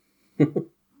 And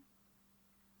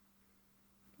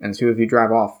the two of you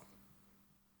drive off.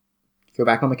 Go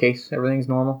back on the case. Everything's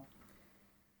normal.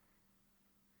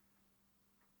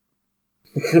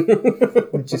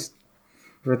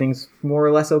 Everything's more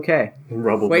or less okay.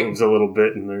 Rubble moves a little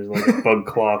bit and there's like a bug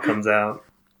claw comes out.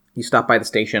 You stop by the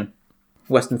station.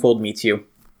 Westenfold meets you.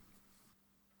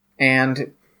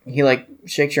 And he,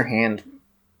 shakes your hand.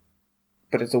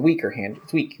 But it's a weaker hand.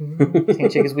 It's weak. His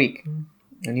handshake is weak.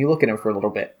 And you look at him for a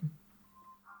little bit.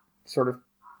 Sort of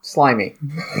slimy.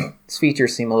 His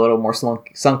features seem a little more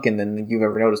sunken than you've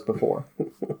ever noticed before.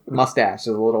 Mustache is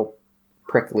a little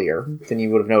pricklier than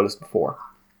you would have noticed before.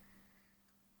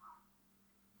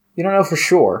 You don't know for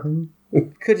sure.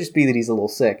 It could just be that he's a little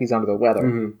sick. He's under the weather.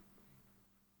 Mm-hmm.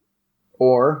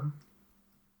 Or...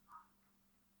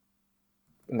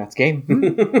 and that's game.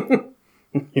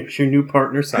 Here's your new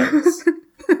partner, Cyrus.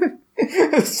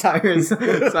 Cyrus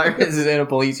is in a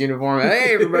police uniform.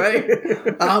 Hey, everybody.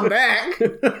 I'm back.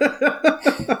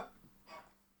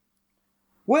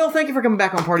 Will, thank you for coming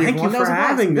back on Party of One. Thank you for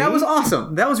having me. That was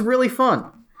awesome. That was really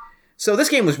fun. So this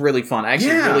game was really fun. I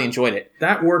actually really enjoyed it.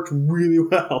 That worked really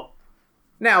well.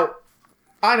 Now,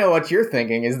 I know what you're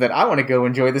thinking is that I want to go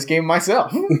enjoy this game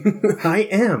myself. I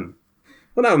am.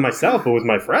 Well, not with myself, but with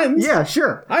my friends. Yeah,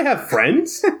 sure. I have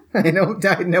friends. I know.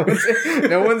 No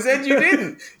one said you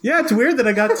didn't. Yeah, it's weird that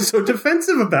I got so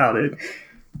defensive about it.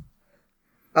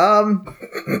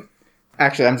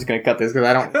 Actually, I'm just going to cut this because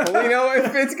I don't fully know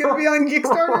if it's going to be on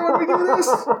Kickstarter when we do this.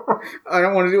 I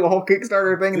don't want to do a whole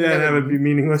Kickstarter thing. Yeah, that would be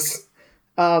meaningless.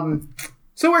 So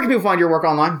where can people find your work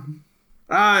online?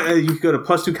 You can go to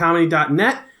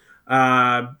plus2comedy.net.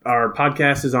 Our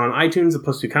podcast is on iTunes, the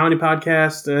Plus 2 Comedy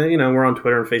Podcast. We're on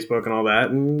Twitter and Facebook and all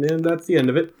that, and that's the end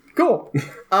of it. Cool.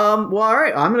 Well, all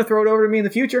right. I'm going to throw it over to me in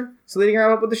the future so that you can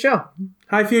wrap up with the show.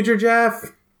 Hi, future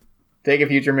Jeff. Take it,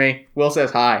 future me. Will says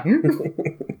hi.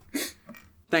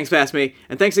 Thanks, Past Me,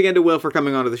 and thanks again to Will for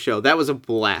coming onto the show. That was a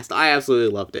blast. I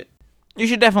absolutely loved it. You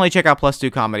should definitely check out Plus 2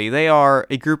 Comedy. They are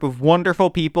a group of wonderful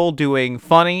people doing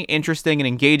funny, interesting, and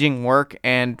engaging work,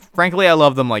 and frankly, I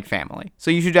love them like family.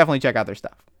 So you should definitely check out their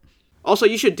stuff. Also,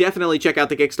 you should definitely check out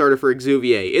the Kickstarter for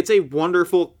Exuviae. It's a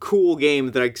wonderful, cool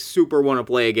game that I super want to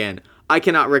play again. I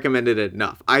cannot recommend it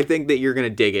enough. I think that you're going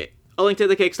to dig it. A link to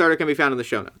the Kickstarter can be found in the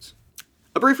show notes.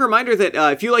 A brief reminder that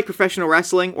if you like professional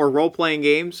wrestling, or role-playing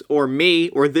games, or me,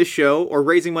 or this show, or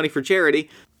raising money for charity,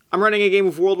 I'm running a game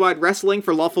of Worldwide Wrestling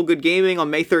for Lawful Good Gaming on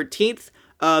May 13th.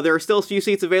 There are still a few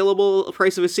seats available. The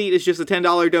price of a seat is just a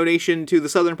 $10 donation to the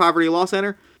Southern Poverty Law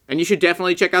Center. And you should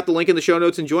definitely check out the link in the show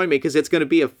notes and join me, because it's going to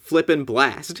be a flippin'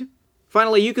 blast.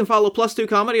 Finally, you can follow Plus 2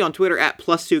 Comedy on Twitter at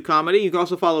Plus 2 Comedy. You can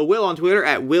also follow Will on Twitter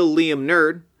at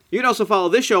WillLiamNerd. You can also follow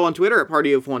this show on Twitter at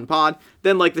Party of One Pod.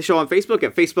 Then like the show on Facebook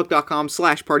at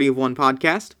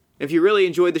facebook.com/PartyOfOnePodcast. If you really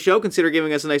enjoyed the show, consider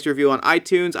giving us a nice review on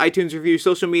iTunes. iTunes reviews,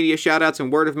 social media shoutouts, and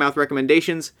word-of-mouth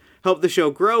recommendations help the show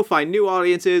grow, find new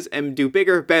audiences, and do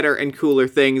bigger, better, and cooler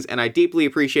things, and I deeply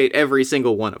appreciate every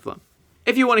single one of them.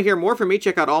 If you want to hear more from me,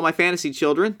 check out All My Fantasy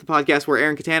Children, the podcast where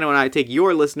Aaron Catano and I take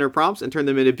your listener prompts and turn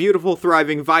them into beautiful,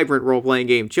 thriving, vibrant role-playing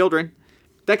game children.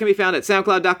 That can be found at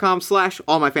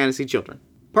soundcloud.com/allmyfantasychildren.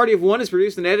 Party of One is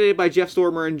produced and edited by Jeff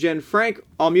Stormer and Jen Frank.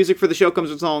 All music for the show comes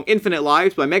from the song Infinite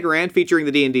Lives by Megaran, featuring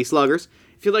the D&D Sluggers.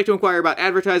 If you'd like to inquire about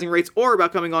advertising rates or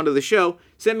about coming onto the show,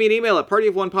 send me an email at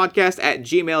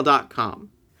partyofonepodcast@gmail.com.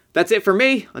 That's it for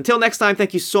me. Until next time,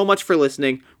 thank you so much for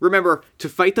listening. Remember to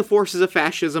fight the forces of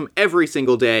fascism every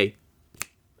single day.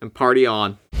 And party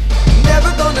on.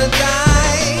 Never gonna die.